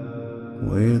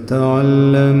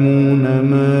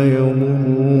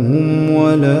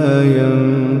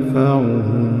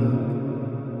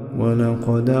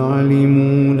ولقد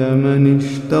علموا لمن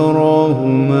اشتراه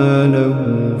ما له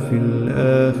في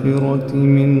الآخرة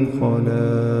من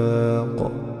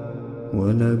خلاق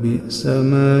ولبئس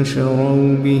ما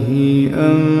شروا به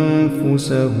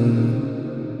أنفسهم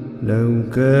لو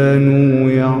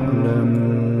كانوا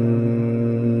يعلمون.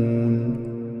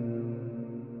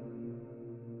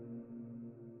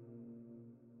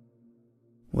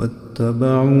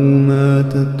 واتبعوا ما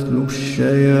تتلو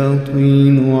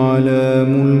الشياطين على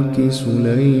ملك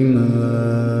سليمان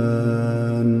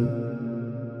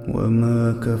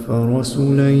وما كفر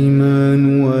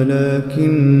سليمان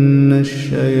ولكن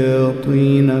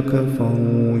الشياطين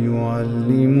كفروا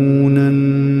يعلمون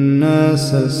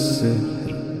الناس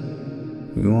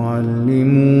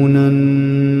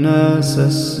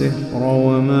السحر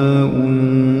وما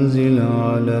أنزل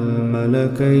على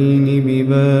الملكين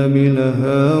ببابل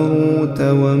هاروت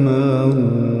وماروت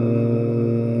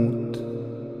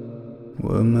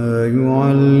وما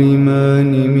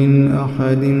يعلمان من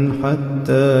أحد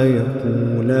حتى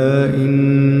يقولا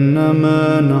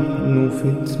إنما نحن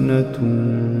فتنة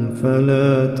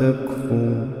فلا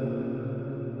تكفر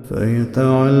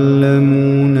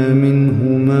فيتعلمون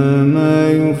منهما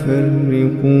ما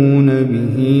يفرقون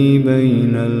به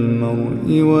بين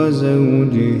المرء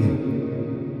وزوجه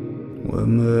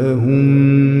وما هم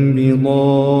بضارين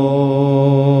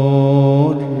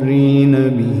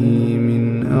به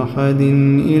من أحد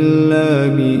إلا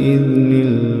بإذن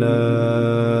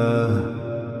الله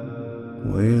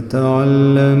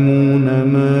ويتعلمون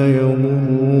ما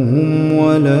يضرهم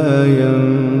ولا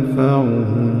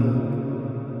ينفعهم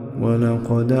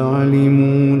ولقد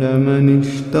علموا لمن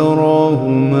اشتراه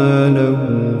ما له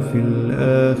في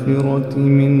الآخرة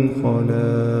من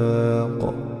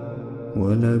خلاق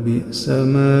ولبئس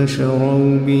ما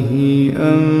شروا به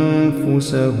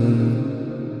أنفسهم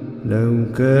لو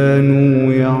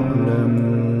كانوا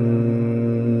يعلمون.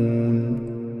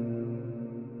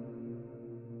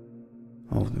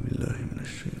 أعوذ بالله من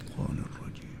الشيطان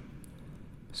الرجيم.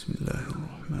 بسم الله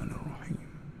الرحمن الرحيم.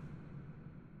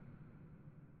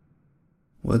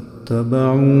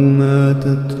 واتبعوا ما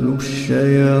تتلو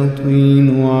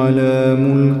الشياطين على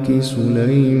ملك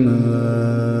سليمان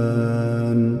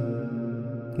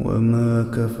وما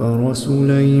كفر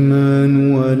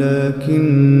سليمان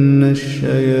ولكن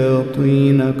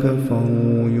الشياطين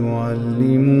كفروا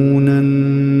يعلمون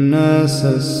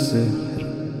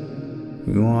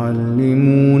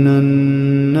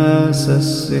الناس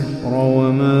السحر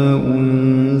وما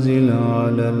أنزل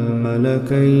على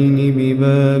الملكين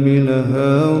ببابل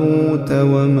هاروت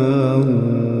وماروت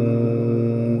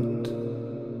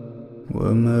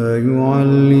وما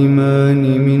يعلمان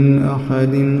من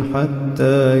أحد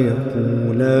حتى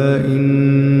يقولا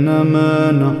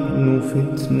إنما نحن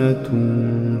فتنة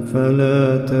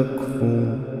فلا تكفر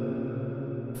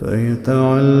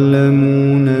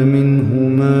فيتعلمون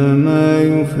منهما ما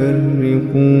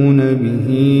يفرقون به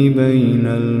بين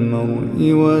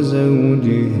المرء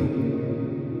وزوجه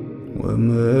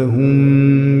وما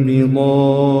هم بضارين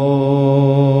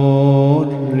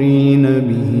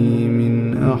به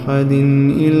من أحد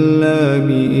إلا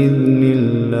بإذن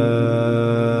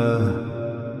الله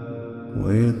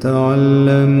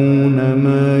ويتعلمون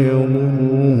ما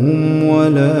يضرهم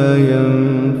ولا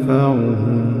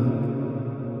ينفعهم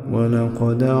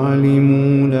ولقد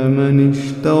علموا لمن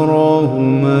اشتراه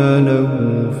ما له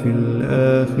في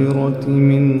الآخرة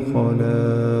من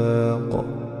خلاق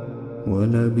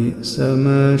ولبئس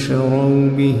ما شروا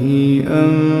به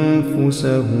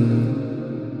أنفسهم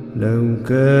لو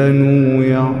كانوا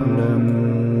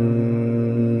يعلمون.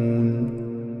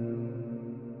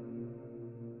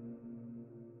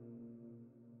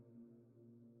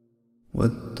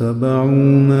 واتبعوا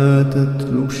ما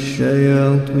تتلو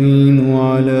الشياطين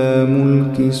على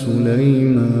ملك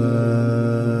سليمان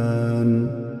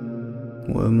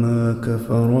وما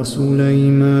كفر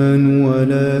سليمان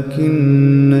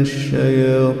ولكن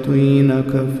الشياطين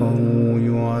كفروا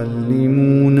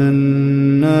يعلمون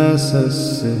الناس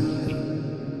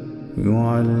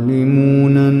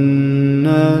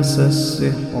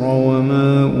السحر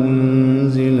وما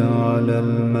أنزل على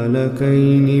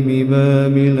الملكين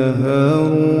ببابل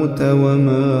هاروت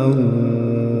وماروت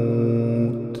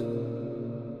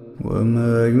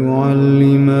وما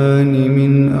يعلمان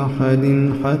من أحد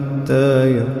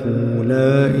حتى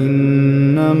يقولا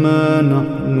إنما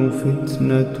نحن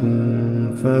فتنة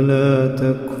فلا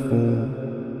تكفر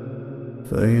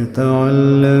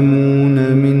فيتعلمون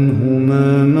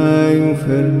منهما ما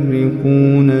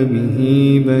يفرقون به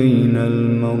بين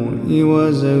المرء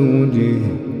وزوجه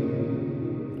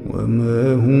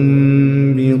وما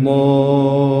هم بضارين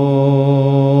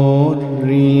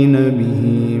به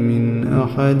من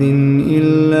أحد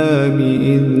إلا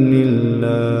بإذن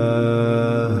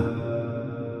الله،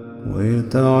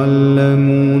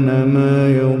 ويتعلمون ما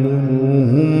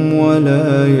يضرهم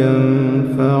ولا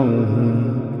ينفعهم،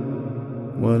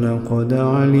 ولقد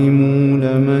علموا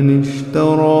لمن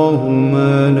اشتراه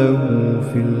ما له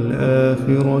في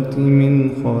الآخرة من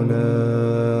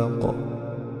خلاق،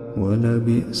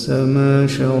 ولبئس ما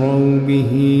شروا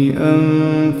به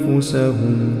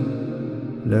أنفسهم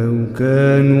لو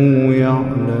كانوا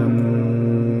يعلمون.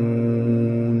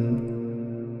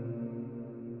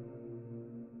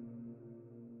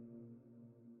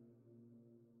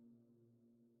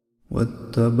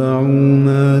 واتبعوا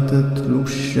ما تتلو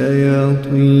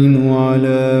الشياطين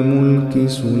على ملك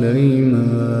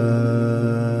سليمان،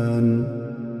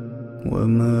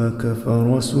 وما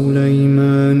كفر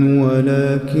سليمان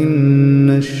ولكن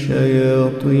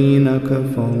الشياطين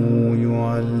كفروا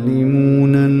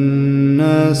يعلمون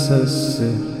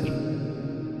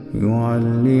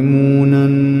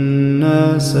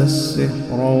الناس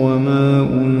السحر وما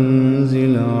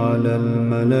أنزل على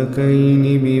الملكين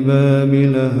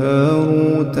ببابل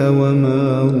هاروت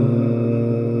وماروت،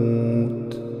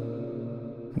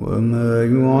 وما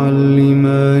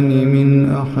يعلمان من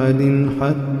أحد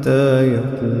حتى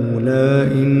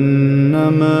يقولا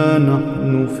إنما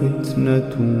نحن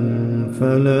فتنة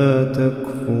فلا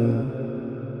تكفر،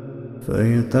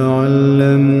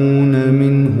 فيتعلمون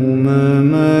منهما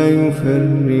ما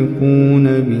يفرقون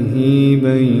به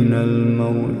بين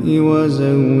المرء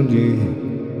وزوجه،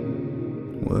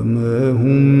 وما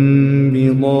هم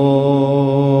بضارين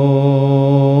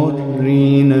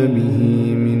به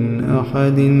من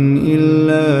أحد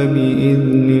إلا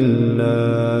بإذن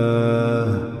الله،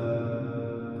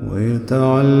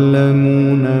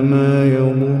 ويتعلمون ما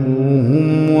يضرهم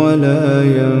ولا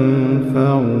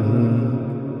ينفعهم،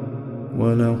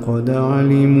 ولقد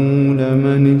علموا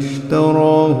لمن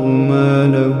اشتراه ما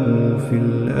له في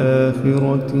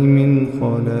الآخرة من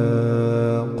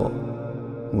خلاق،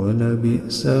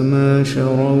 ولبئس ما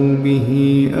شروا به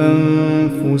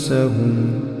أنفسهم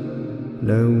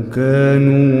لو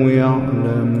كانوا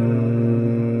يعلمون.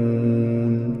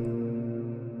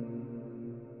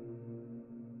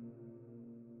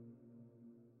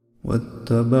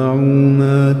 واتبعوا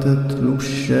ما تتلو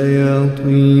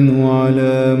الشياطين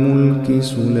على ملك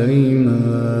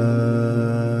سليمان،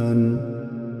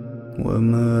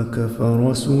 وما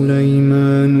كفر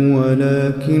سليمان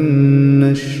ولكن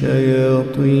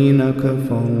الشياطين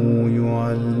كفروا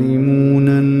يعلمون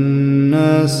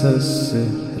الناس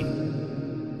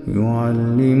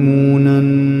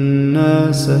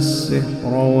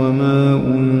السحر وما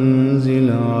أنزل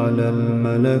على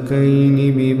الملكين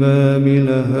ببابل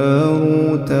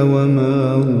هاروت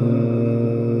وماروت،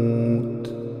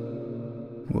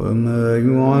 وما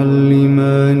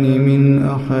يعلمان من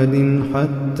أحد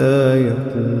حتى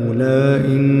يقولا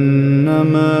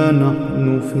إنما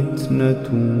نحن فتنة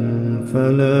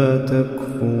فلا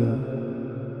تكفر،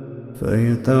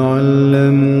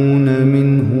 فيتعلمون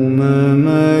منهما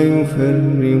ما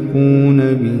يفرقون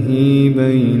به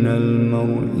بين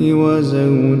المرء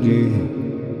وزوجه،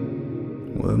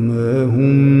 وما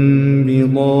هم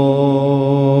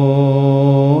بضارين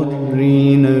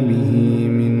به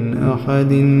من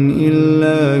أحد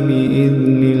إلا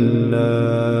بإذن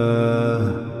الله،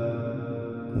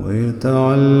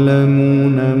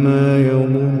 ويتعلمون ما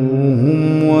يضرهم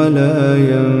ولا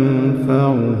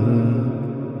ينفعهم،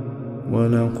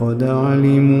 ولقد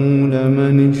علموا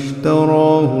لمن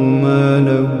اشتراه ما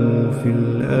له في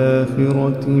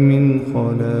الآخرة من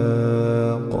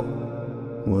خلاق،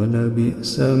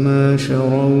 ولبئس ما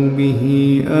شروا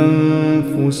به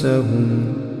أنفسهم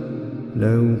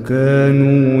لو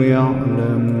كانوا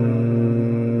يعلمون.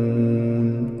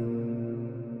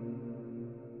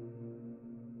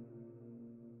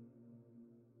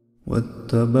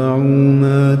 واتبعوا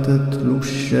ما تتلو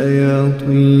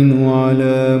الشياطين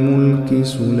على ملك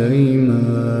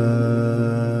سليمان،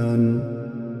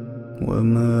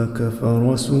 وما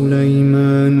كفر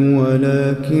سليمان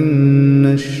ولكن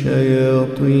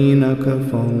الشياطين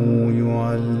كفروا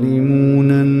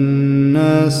يعلمون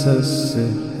الناس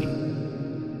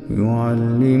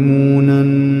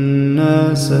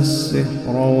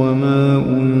السحر وما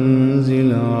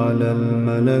أنزل على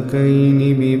الملكين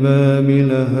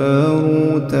ببابل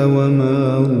هاروت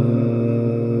وماروت،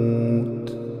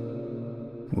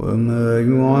 وما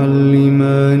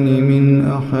يعلمان من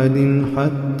أحد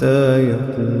حتى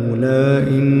يقولا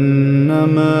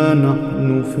إنما نحن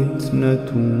فتنة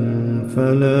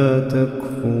فلا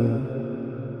تكفر،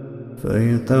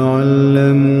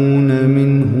 فيتعلمون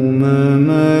منهما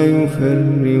ما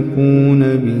يفرقون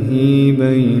به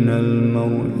بين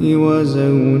المرء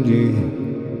وزوجه،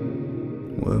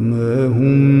 وما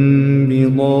هم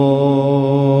بضارين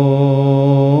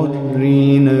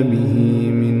به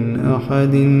من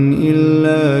أحد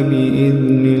إلا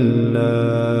بإذن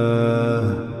الله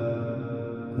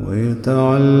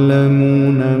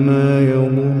ويتعلمون ما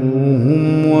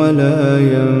يضرهم ولا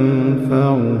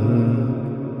ينفعهم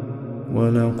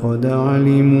ولقد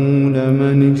علموا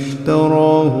لمن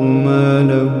اشتراه ما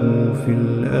له في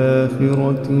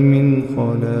الآخرة من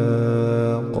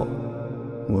خلاق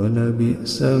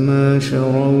ولبئس ما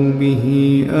شروا به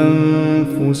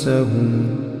أنفسهم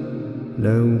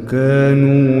لو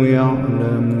كانوا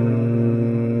يعلمون.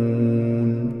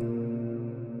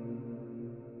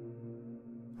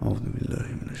 أعوذ بالله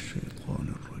من الشيطان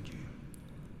الرجيم.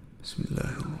 بسم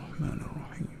الله الرحمن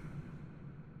الرحيم.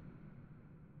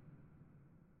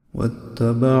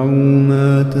 واتبعوا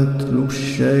ما تتلو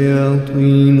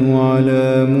الشياطين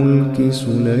على ملك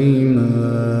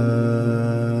سليمان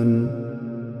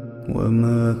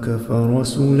وما كفر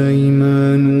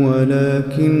سليمان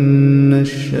ولكن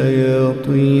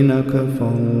الشياطين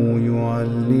كفروا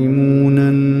يعلمون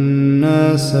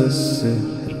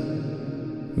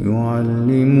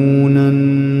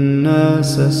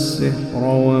الناس السحر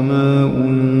وما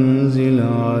أنزل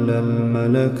على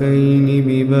الملكين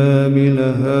ببابل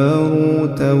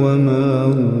هاروت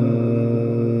وماروت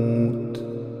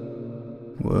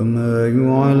وما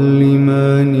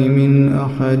يعلمان من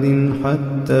أحد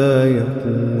حتى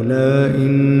يقولا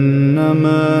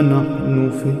إنما نحن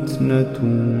فتنة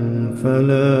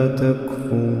فلا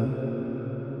تكفر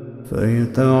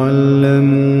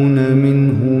فيتعلمون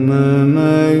منهما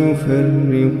ما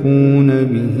يفرقون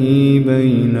به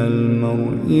بين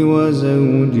المرء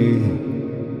وزوجه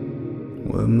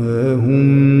وما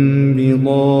هم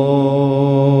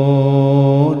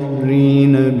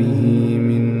بضارين به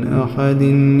من أحد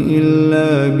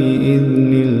إلا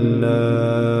بإذن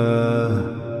الله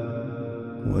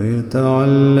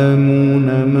ويتعلمون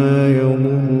ما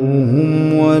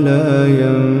يضرهم ولا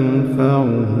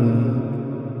ينفعهم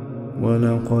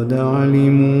ولقد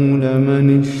علموا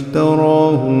لمن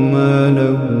اشتراه ما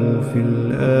له في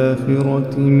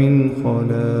الآخرة من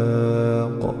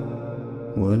خلاق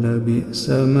ولبئس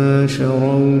ما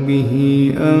شروا به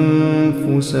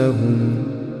أنفسهم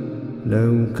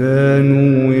لو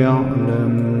كانوا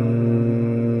يعلمون.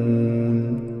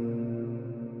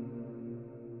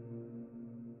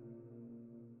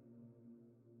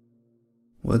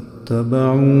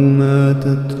 واتبعوا ما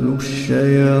تتلو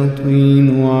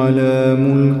الشياطين على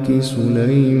ملك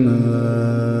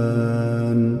سليمان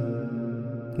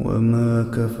وما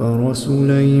كفر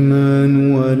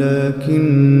سليمان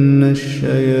ولكن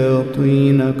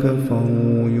الشياطين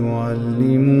كفروا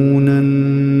يعلمون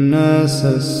الناس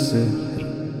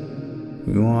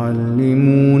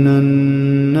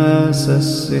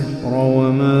السحر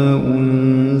وما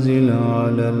أنزل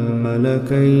على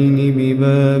الملكين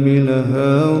ببابل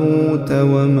هاروت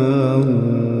وماروت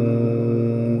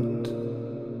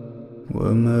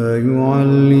وما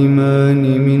يعلمان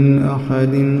من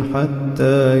أحد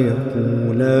حتى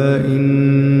يقولا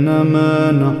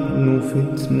إنما نحن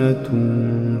فتنة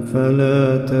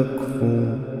فلا تكفر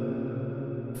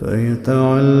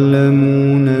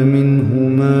فيتعلمون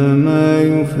منهما ما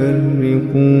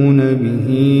يفرقون به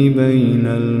بين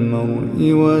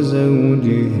المرء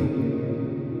وزوجه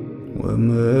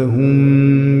وما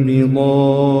هم بضارين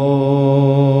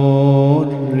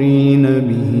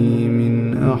به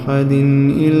من أحد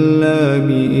إلا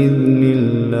بإذن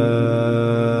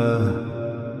الله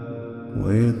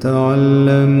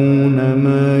ويتعلمون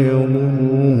ما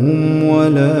يضرهم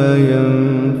ولا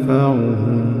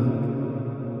ينفعهم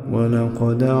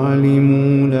ولقد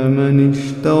علموا لمن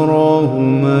اشتراه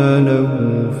ما له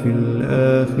في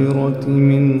الآخرة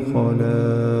من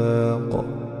خلاق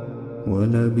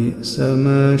ولبئس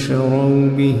ما شروا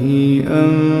به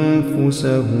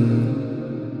أنفسهم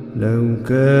لو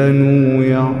كانوا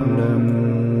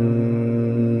يعلمون.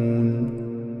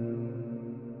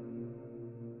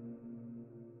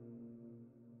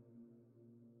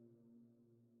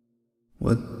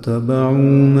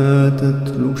 واتبعوا ما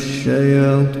تتلو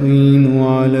الشياطين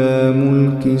على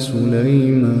ملك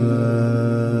سليمان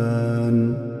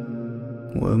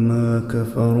وما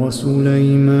كفر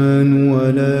سليمان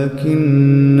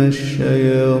ولكن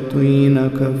الشياطين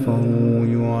كفروا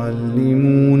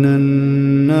يعلمون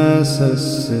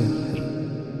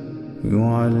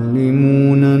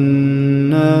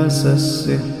الناس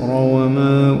السحر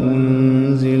وما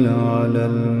أنزل على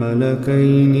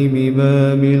الملكين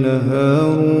ببابل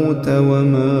هاروت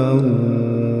وماروت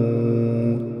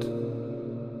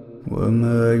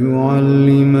وما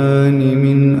يعلمان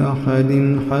من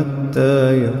أحد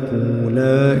حتى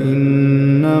يقولا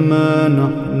إنما إنما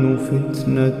نحن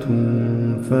فتنة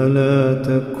فلا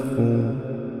تكفر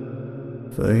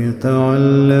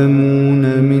فيتعلمون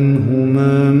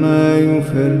منهما ما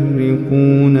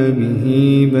يفرقون به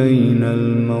بين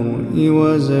المرء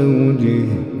وزوجه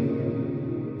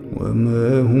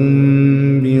وما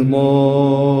هم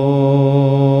بضارين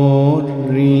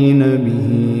به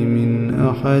من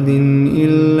أحد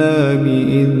إلا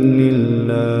بإذن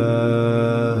الله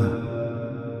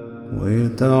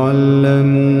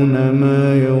ويتعلمون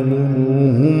ما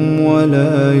يضرهم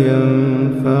ولا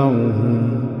ينفعهم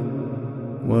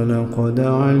ولقد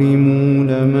علموا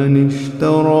لمن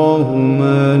اشتراه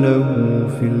ما له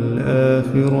في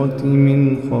الآخرة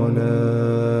من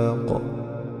خلاق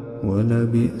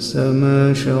ولبئس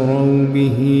ما شروا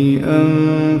به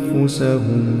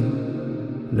أنفسهم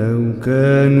لو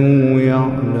كانوا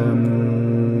يعلمون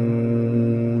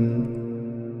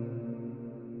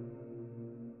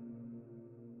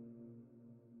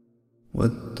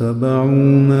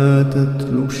واتبعوا ما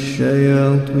تتلو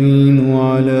الشياطين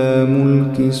على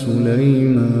ملك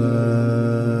سليمان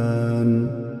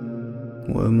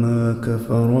وما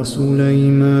كفر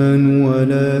سليمان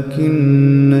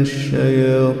ولكن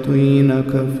الشياطين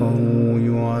كفروا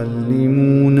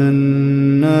يعلمون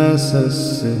الناس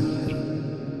السحر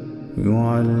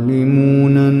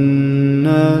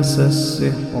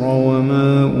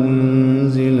وما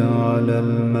أنزل على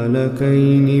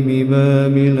الملكين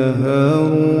ببابل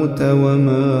هاروت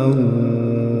وماروت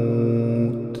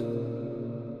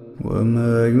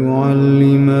وما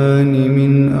يعلمان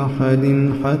من أحد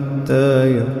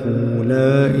حتى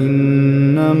يقولا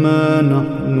إنما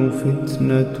نحن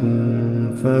فتنة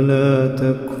فلا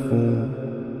تكفر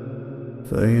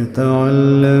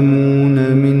فيتعلمون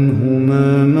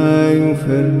منهما ما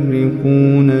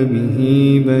يفرقون به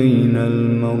بين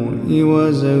المرء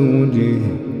وزوجه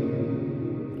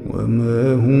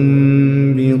وما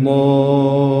هم بضارين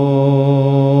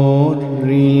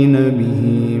به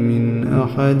من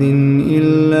أحد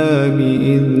إلا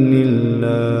بإذن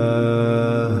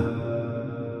الله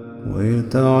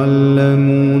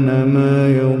ويتعلمون ما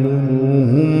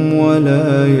يضرهم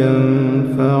ولا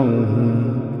ينفعهم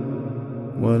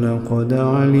ولقد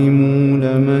علموا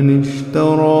لمن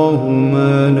اشتراه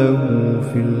ما له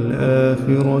في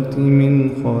الآخرة من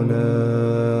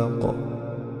خلاق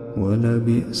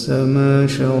ولبئس ما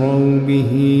شروا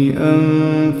به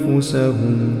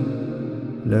أنفسهم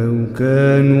لو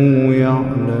كانوا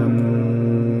يعلمون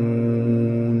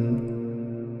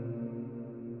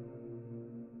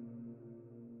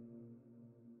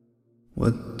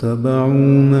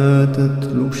واتبعوا ما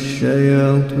تتلو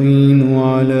الشياطين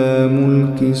على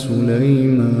ملك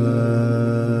سليمان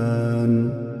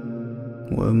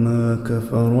وما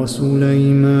كفر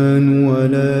سليمان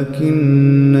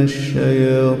ولكن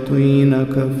الشياطين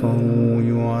كفروا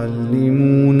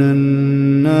يعلمون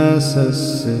الناس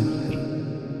السحر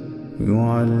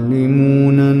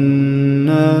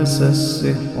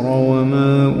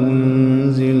وما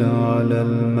أنزل على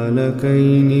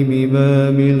الملكين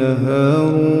ببابل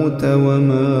هاروت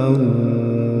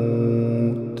وماروت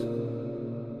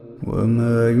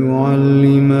وما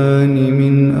يعلمان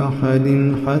من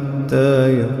أحد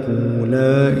حتى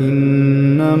يقولا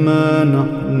إنما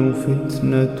نحن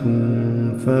فتنة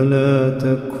فلا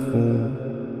تكفر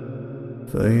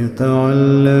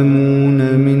فيتعلمون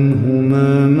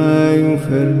منهما ما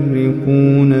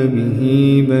يفرقون به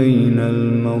بين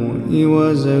المرء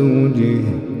وزوجه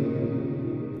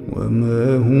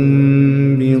وما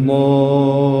هم بضارين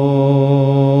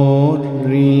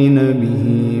به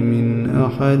من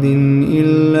أحد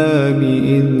إلا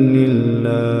بإذن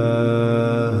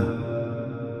الله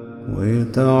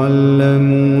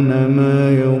ويتعلمون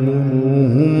ما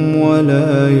يضرهم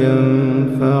ولا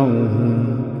ينفعهم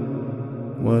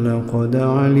ولقد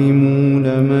علموا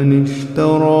لمن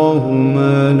اشتراه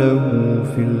ما له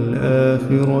في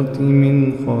الآخرة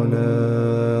من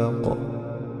خلاق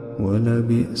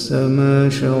ولبئس ما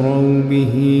شروا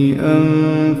به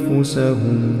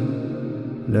أنفسهم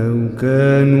لو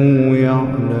كانوا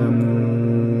يعلمون.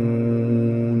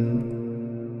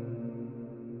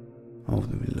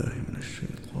 أعوذ بالله من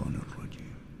الشيطان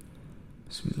الرجيم.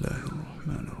 بسم الله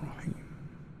الرحمن الرحيم.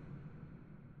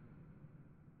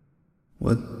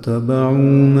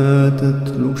 واتبعوا ما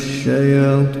تتلو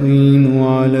الشياطين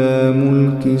على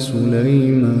ملك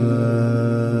سليمان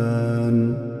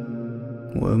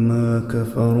وما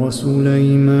كفر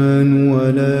سليمان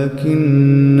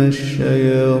ولكن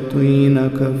الشياطين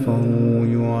كفروا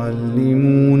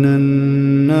يعلمون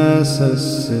الناس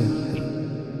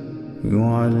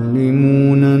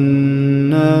يعلمون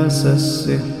الناس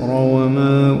السحر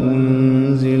وما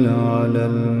أنزل على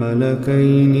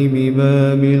الملكين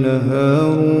ببابل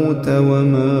هاروت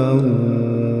وماروت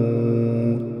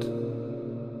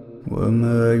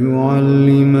وما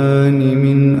يعلمان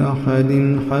من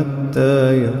أحد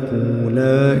حتى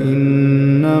يقولا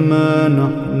إنما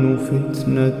نحن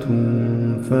فتنة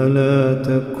فلا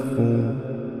تكفر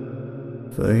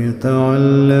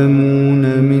فيتعلمون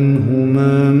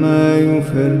منهما ما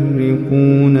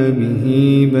يفرقون به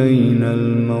بين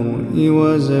المرء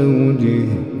وزوجه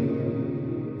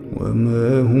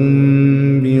وما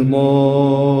هم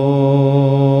بضارين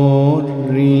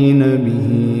به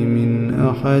من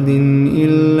أحد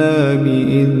إلا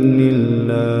بإذن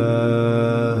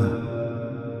الله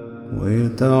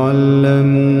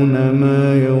ويتعلمون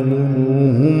ما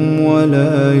يضرهم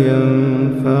ولا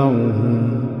ينفعهم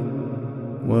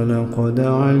ولقد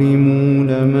علموا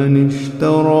لمن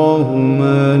اشتراه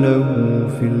ما له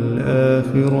في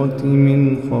الآخرة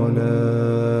من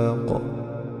خلاق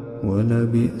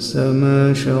ولبئس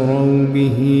ما شروا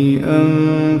به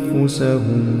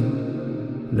أنفسهم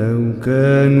لو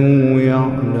كانوا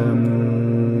يعلمون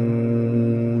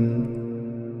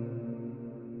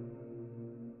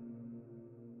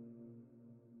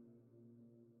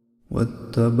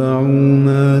واتبعوا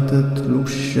ما تتلو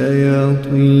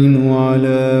الشياطين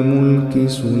على ملك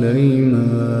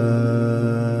سليمان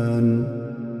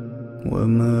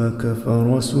وما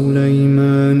كفر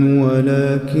سليمان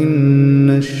ولكن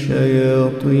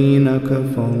الشياطين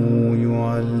كفروا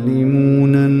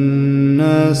يعلمون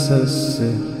الناس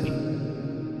السحر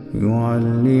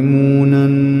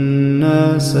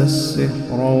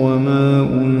وما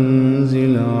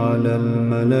أنزل على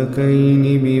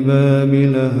الملكين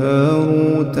ببابل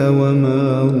هاروت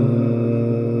وماروت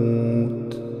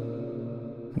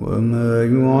وما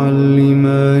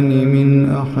يعلمان من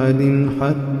أحد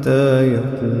حتى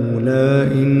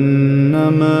يقولا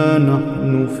إنما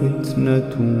نحن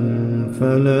فتنة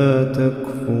فلا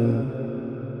تكفر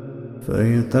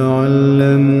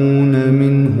فيتعلمون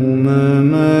منهما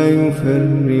ما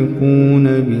يفرقون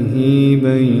به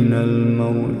بين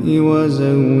المرء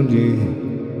وزوجه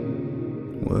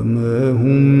وما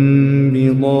هم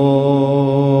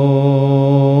بضارين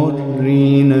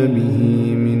به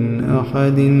من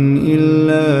أحد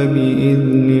إلا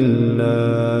بإذن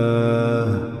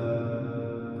الله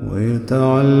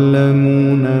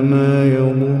ويتعلمون ما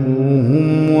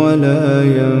يضرهم ولا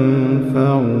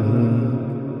ينفعهم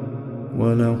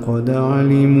ولقد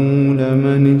علموا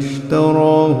لمن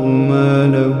اشتراه ما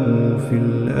له في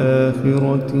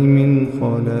الآخرة من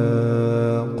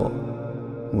خلاق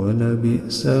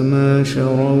ولبئس ما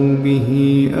شروا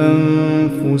به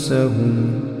أنفسهم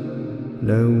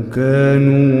لو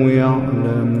كانوا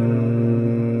يعلمون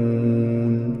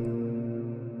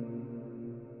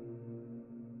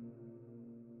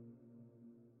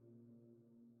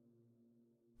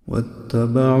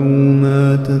واتبعوا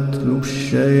ما تتلو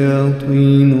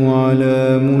الشياطين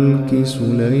على ملك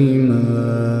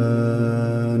سليمان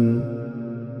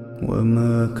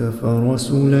وما كفر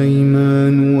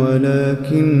سليمان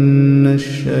ولكن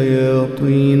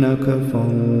الشياطين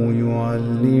كفروا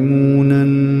يعلمون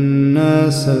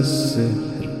الناس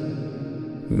السحر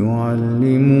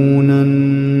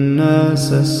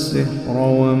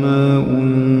وما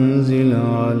أنزل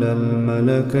على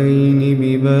الملكين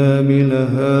ببابل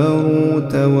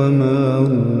هاروت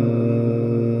وماروت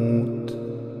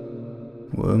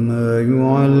وما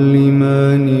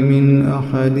يعلمان من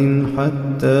أحد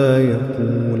حتى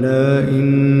يقولا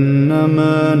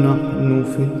إنما نحن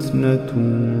فتنة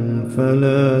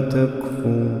فلا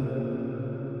تكفر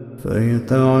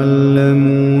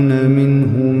فيتعلمون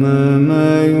منهما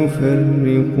ما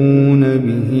يفرقون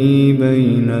به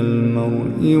بين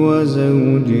المرء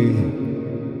وزوجه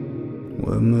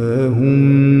وما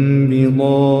هم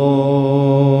بضارين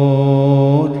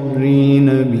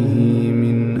به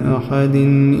من أحد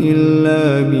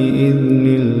إلا بإذن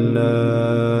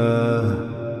الله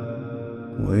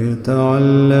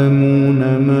ويتعلمون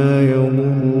ما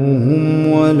يضرهم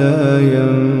ولا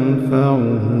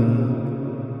ينفعهم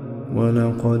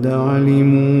ولقد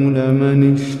علموا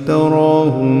لمن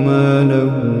اشتراه ما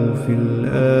له في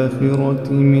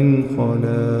الآخرة من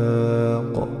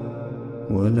خلاق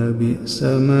ولبئس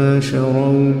ما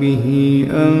شروا به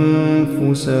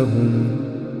أنفسهم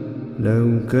لو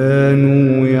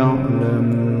كانوا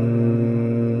يعلمون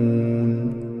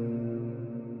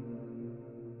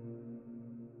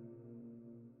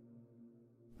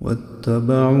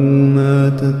واتبعوا ما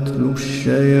تتلو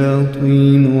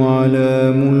الشياطين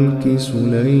على ملك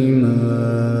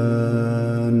سليمان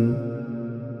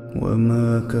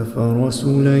وما كفر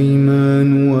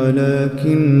سليمان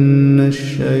ولكن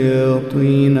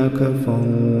الشياطين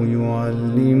كفروا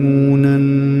يعلمون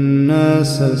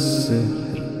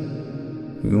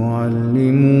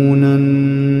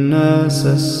الناس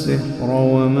السحر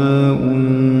وما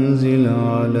أنزل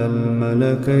على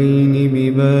الملكين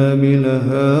ببابل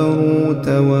هاروت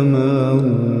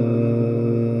وماروت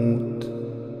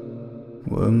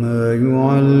وما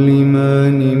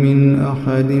يعلمان من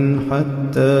أحد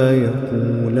حتى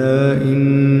يقولا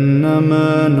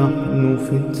إنما نحن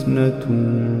فتنة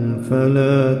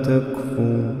فلا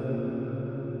تكفر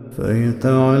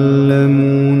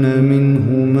فيتعلمون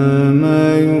منهما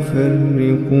ما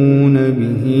يفرقون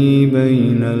به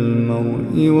بين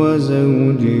المرء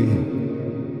وزوجه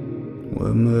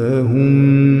وما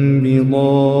هم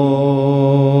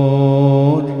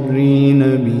بضارين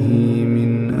به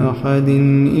من أحد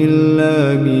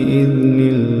إلا بإذن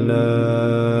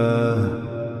الله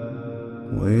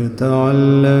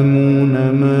ويتعلمون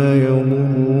ما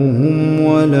يضرهم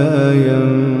ولا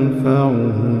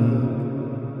ينفعهم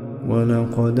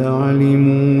ولقد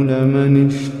علموا لمن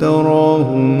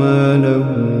اشتراه ما له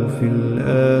في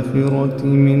الآخرة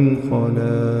من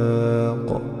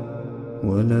خلاق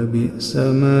ولبئس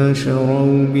ما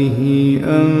شروا به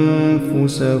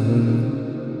أنفسهم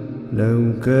لو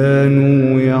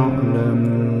كانوا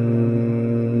يعلمون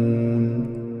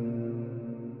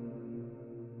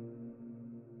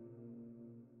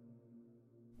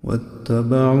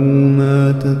واتبعوا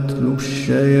ما تتلو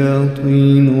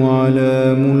الشياطين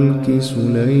على ملك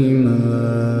سليمان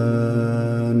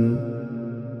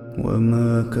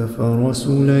وما كفر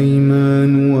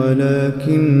سليمان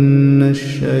ولكن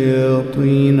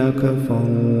الشياطين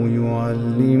كفروا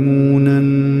يعلمون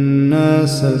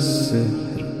الناس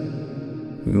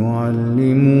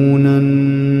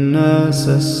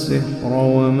السحر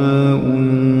وما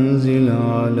أنزل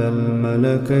على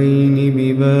الملكين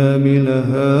ببابل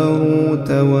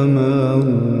هاروت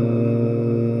وماروت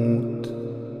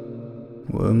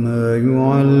وما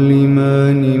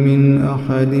يعلمان من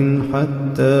أحد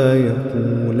حتى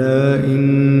يقولا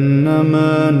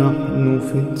إنما نحن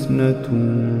فتنة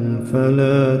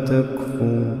فلا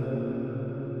تكفر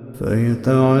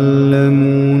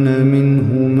فيتعلمون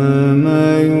منهما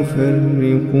ما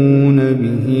يفرقون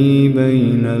به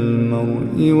بين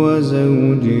المرء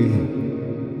وزوجه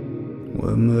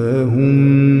وما هم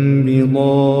بضارين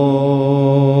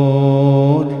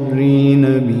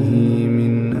به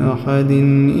من أحد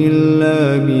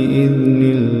إلا بإذن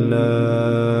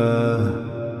الله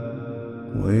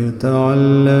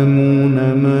ويتعلمون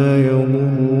ما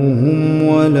يضرهم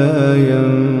ولا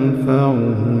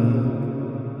ينفعهم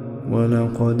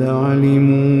ولقد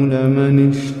علموا لمن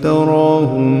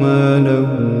اشتراه ما له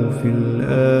في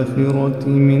الآخرة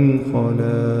من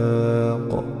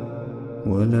خلاق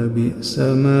ولبئس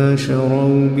ما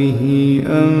شروا به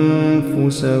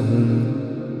أنفسهم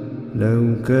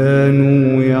لو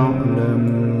كانوا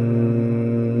يعلمون.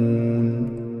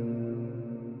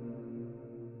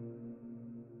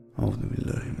 أعوذ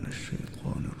بالله من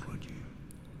الشيطان الرجيم.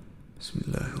 بسم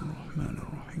الله الرحمن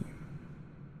الرحيم.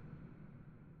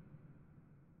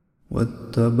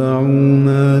 واتبعوا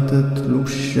ما تتلو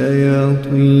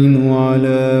الشياطين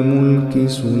على ملك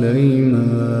سليمان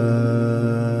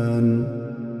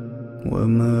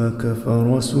وما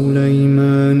كفر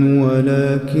سليمان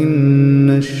ولكن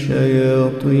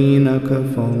الشياطين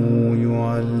كفروا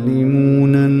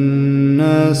يعلمون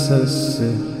الناس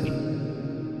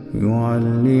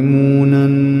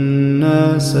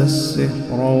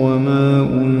السحر وما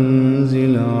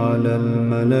أنزل على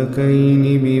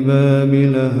الملكين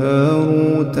ببابل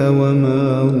هاروت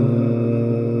وماروت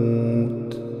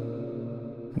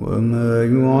وما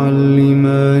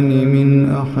يعلمان من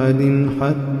أحد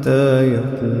حتى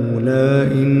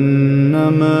يقولا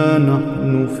إنما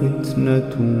نحن فتنة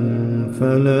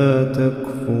فلا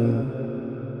تكفر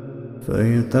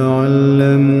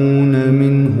فيتعلمون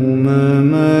منهما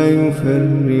ما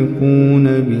يفرقون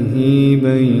به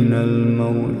بين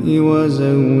المرء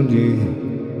وزوجه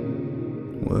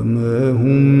وما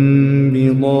هم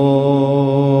بضارين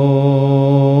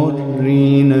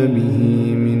به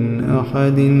من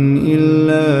أحد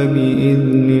إلا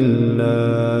بإذن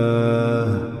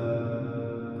الله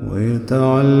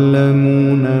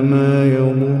ويتعلمون ما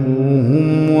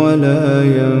يضرهم ولا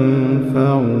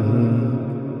ينفعهم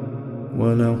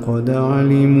ولقد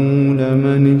علموا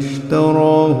لمن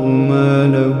اشتراه ما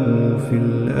له في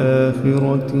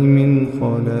الآخرة من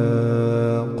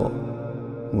خلاق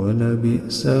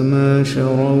ولبئس ما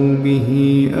شروا به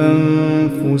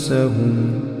أنفسهم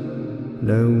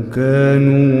لو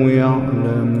كانوا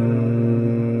يعلمون.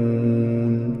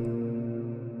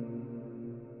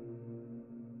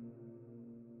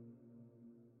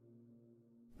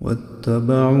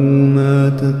 واتبعوا ما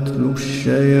تتلو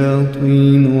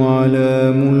الشياطين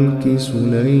على ملك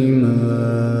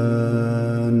سليمان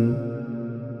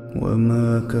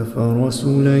وما كفر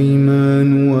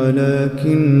سليمان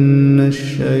ولكن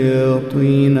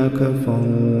الشياطين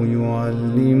كفروا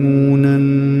يعلمون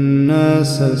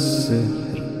الناس السحر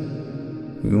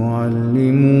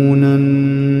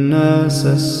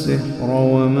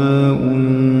وما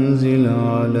أنزل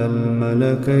على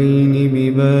الملكين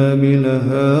ببابل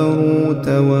هاروت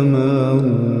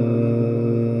وماروت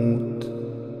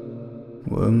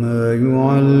وما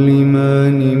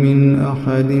يعلمان من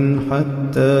أحد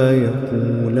حتى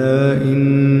يقولا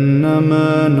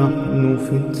إنما نحن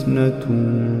فتنة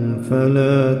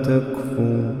فلا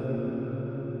تكفر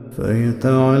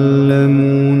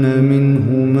فيتعلمون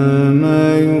منهما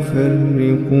ما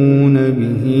يفرقون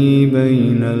به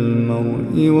بين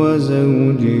المرء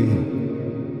وزوجه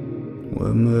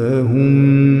وما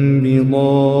هم بضارين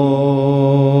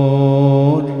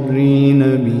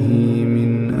به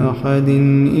من أحد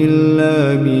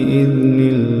إلا بإذن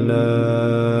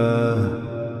الله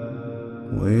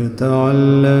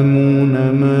ويتعلمون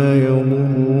ما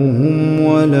يضرهم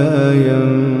ولا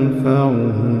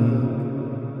ينفعهم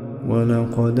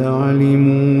ولقد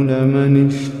علموا لمن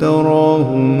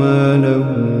اشتراه ما له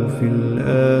في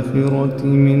الآخرة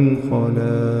من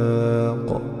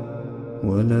خلاق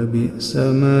ولبئس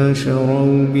ما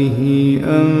شروا به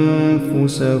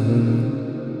أنفسهم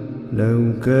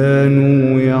لو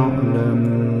كانوا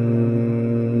يعلمون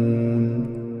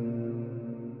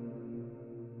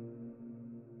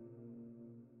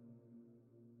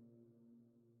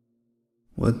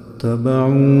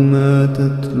واتبعوا ما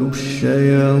تتلو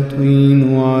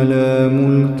الشياطين على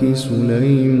ملك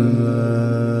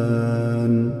سليمان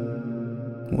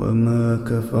وما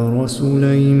كفر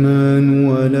سليمان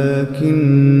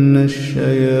ولكن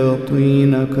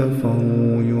الشياطين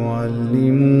كفروا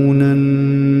يعلمون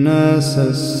الناس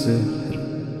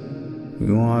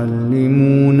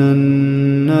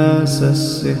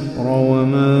السحر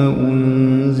وما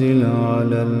أنزل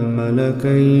على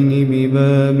الملكين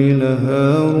ببابل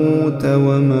هاروت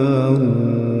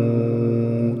وماروت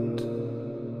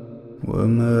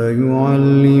وما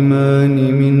يعلمان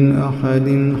من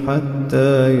أحد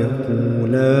حتى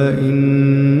يقولا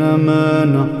إنما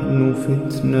نحن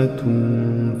فتنة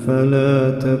فلا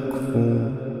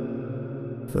تكفر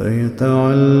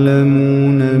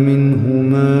فيتعلمون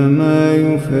منهما ما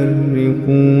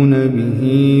يفرقون به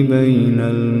بين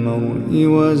المرء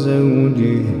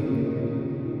وزوجه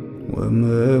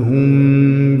وما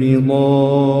هم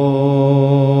بضارين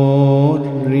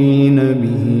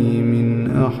به من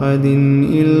أحد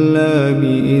إلا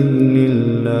بإذن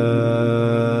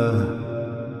الله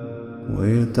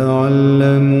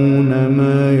ويتعلمون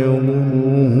ما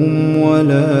يضرهم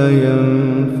ولا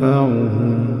ينفعهم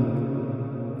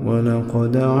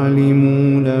ولقد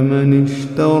علموا لمن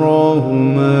اشتراه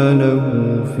ما له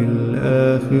في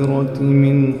الآخرة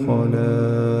من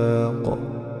خلاق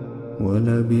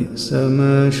ولبئس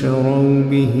ما شروا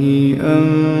به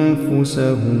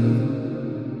أنفسهم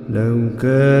لو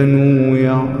كانوا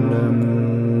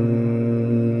يعلمون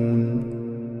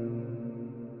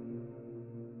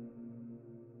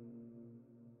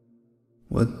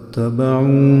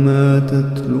واتبعوا ما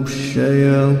تتلو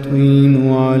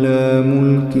الشياطين على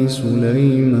ملك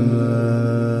سليمان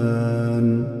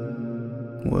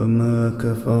وما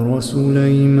كفر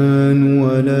سليمان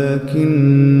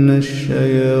ولكن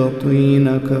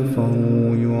الشياطين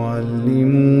كفروا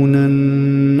يعلمون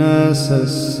الناس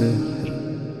السحر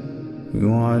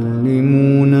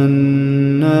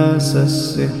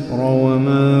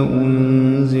وما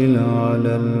أنزل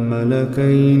على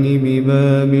الملكين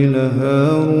ببابل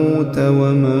هاروت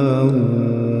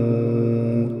وماروت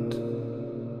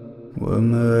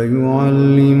وما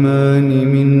يعلمان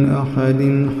من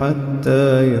أحد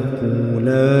حتى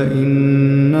يقولا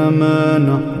إنما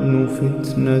نحن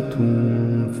فتنة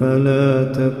فلا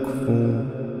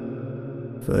تكفر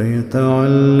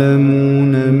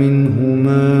فيتعلمون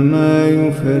منهما ما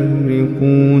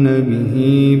يفرقون به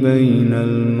بين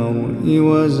المرء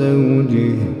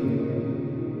وزوجه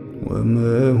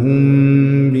وما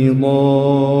هم بضارين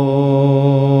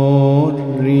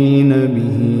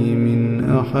به من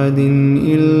أحد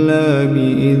إلا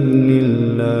بإذن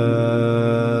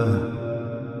الله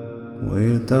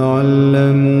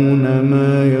ويتعلمون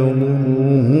ما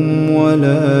يضرهم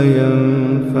ولا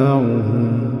ينفعهم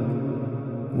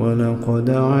ولقد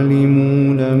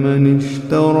علموا لمن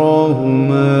اشتراه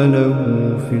ما له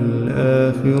في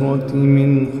الآخرة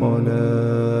من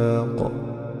خلاق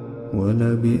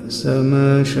ولبئس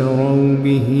ما شروا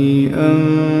به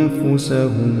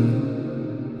أنفسهم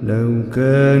لو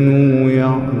كانوا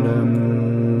يعلمون.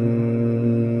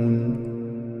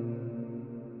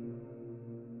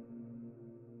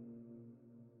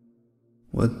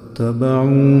 واتبعوا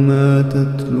ما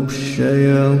تتلو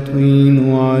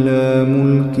الشياطين على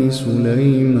ملك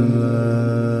سليمان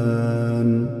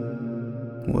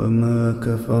وما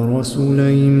كفر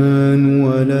سليمان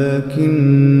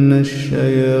ولكن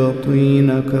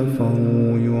الشياطين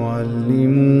كفروا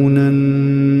يعلمون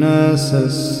الناس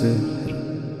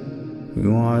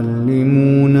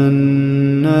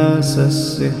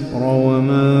السحر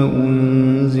وما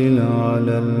أنزل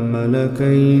على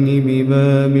الملكين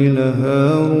ببابل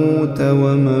هاروت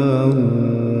وماروت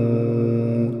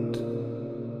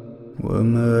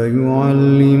وما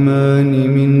يعلمان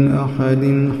من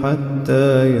أحد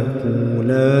حتى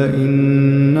يقولا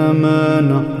إنما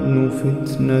نحن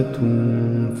فتنة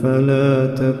فلا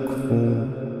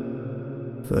تكفر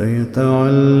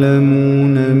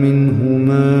فيتعلمون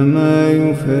منهما ما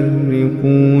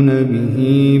يفرقون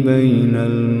به بين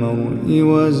المرء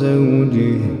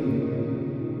وزوجه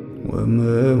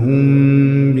وما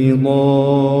هم بضارين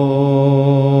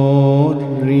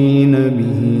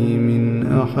به من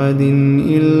أحد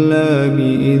إلا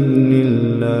بإذن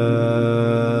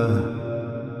الله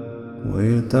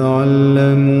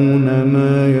ويتعلمون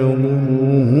ما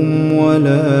يضرهم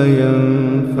ولا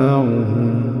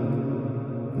ينفعهم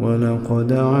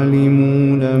ولقد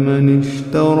علموا لمن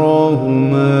اشتراه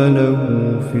ما له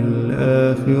في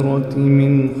الآخرة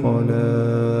من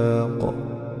خلاق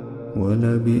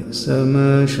ولبئس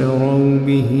ما شروا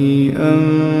به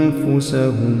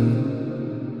أنفسهم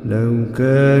لو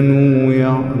كانوا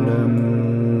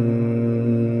يعلمون.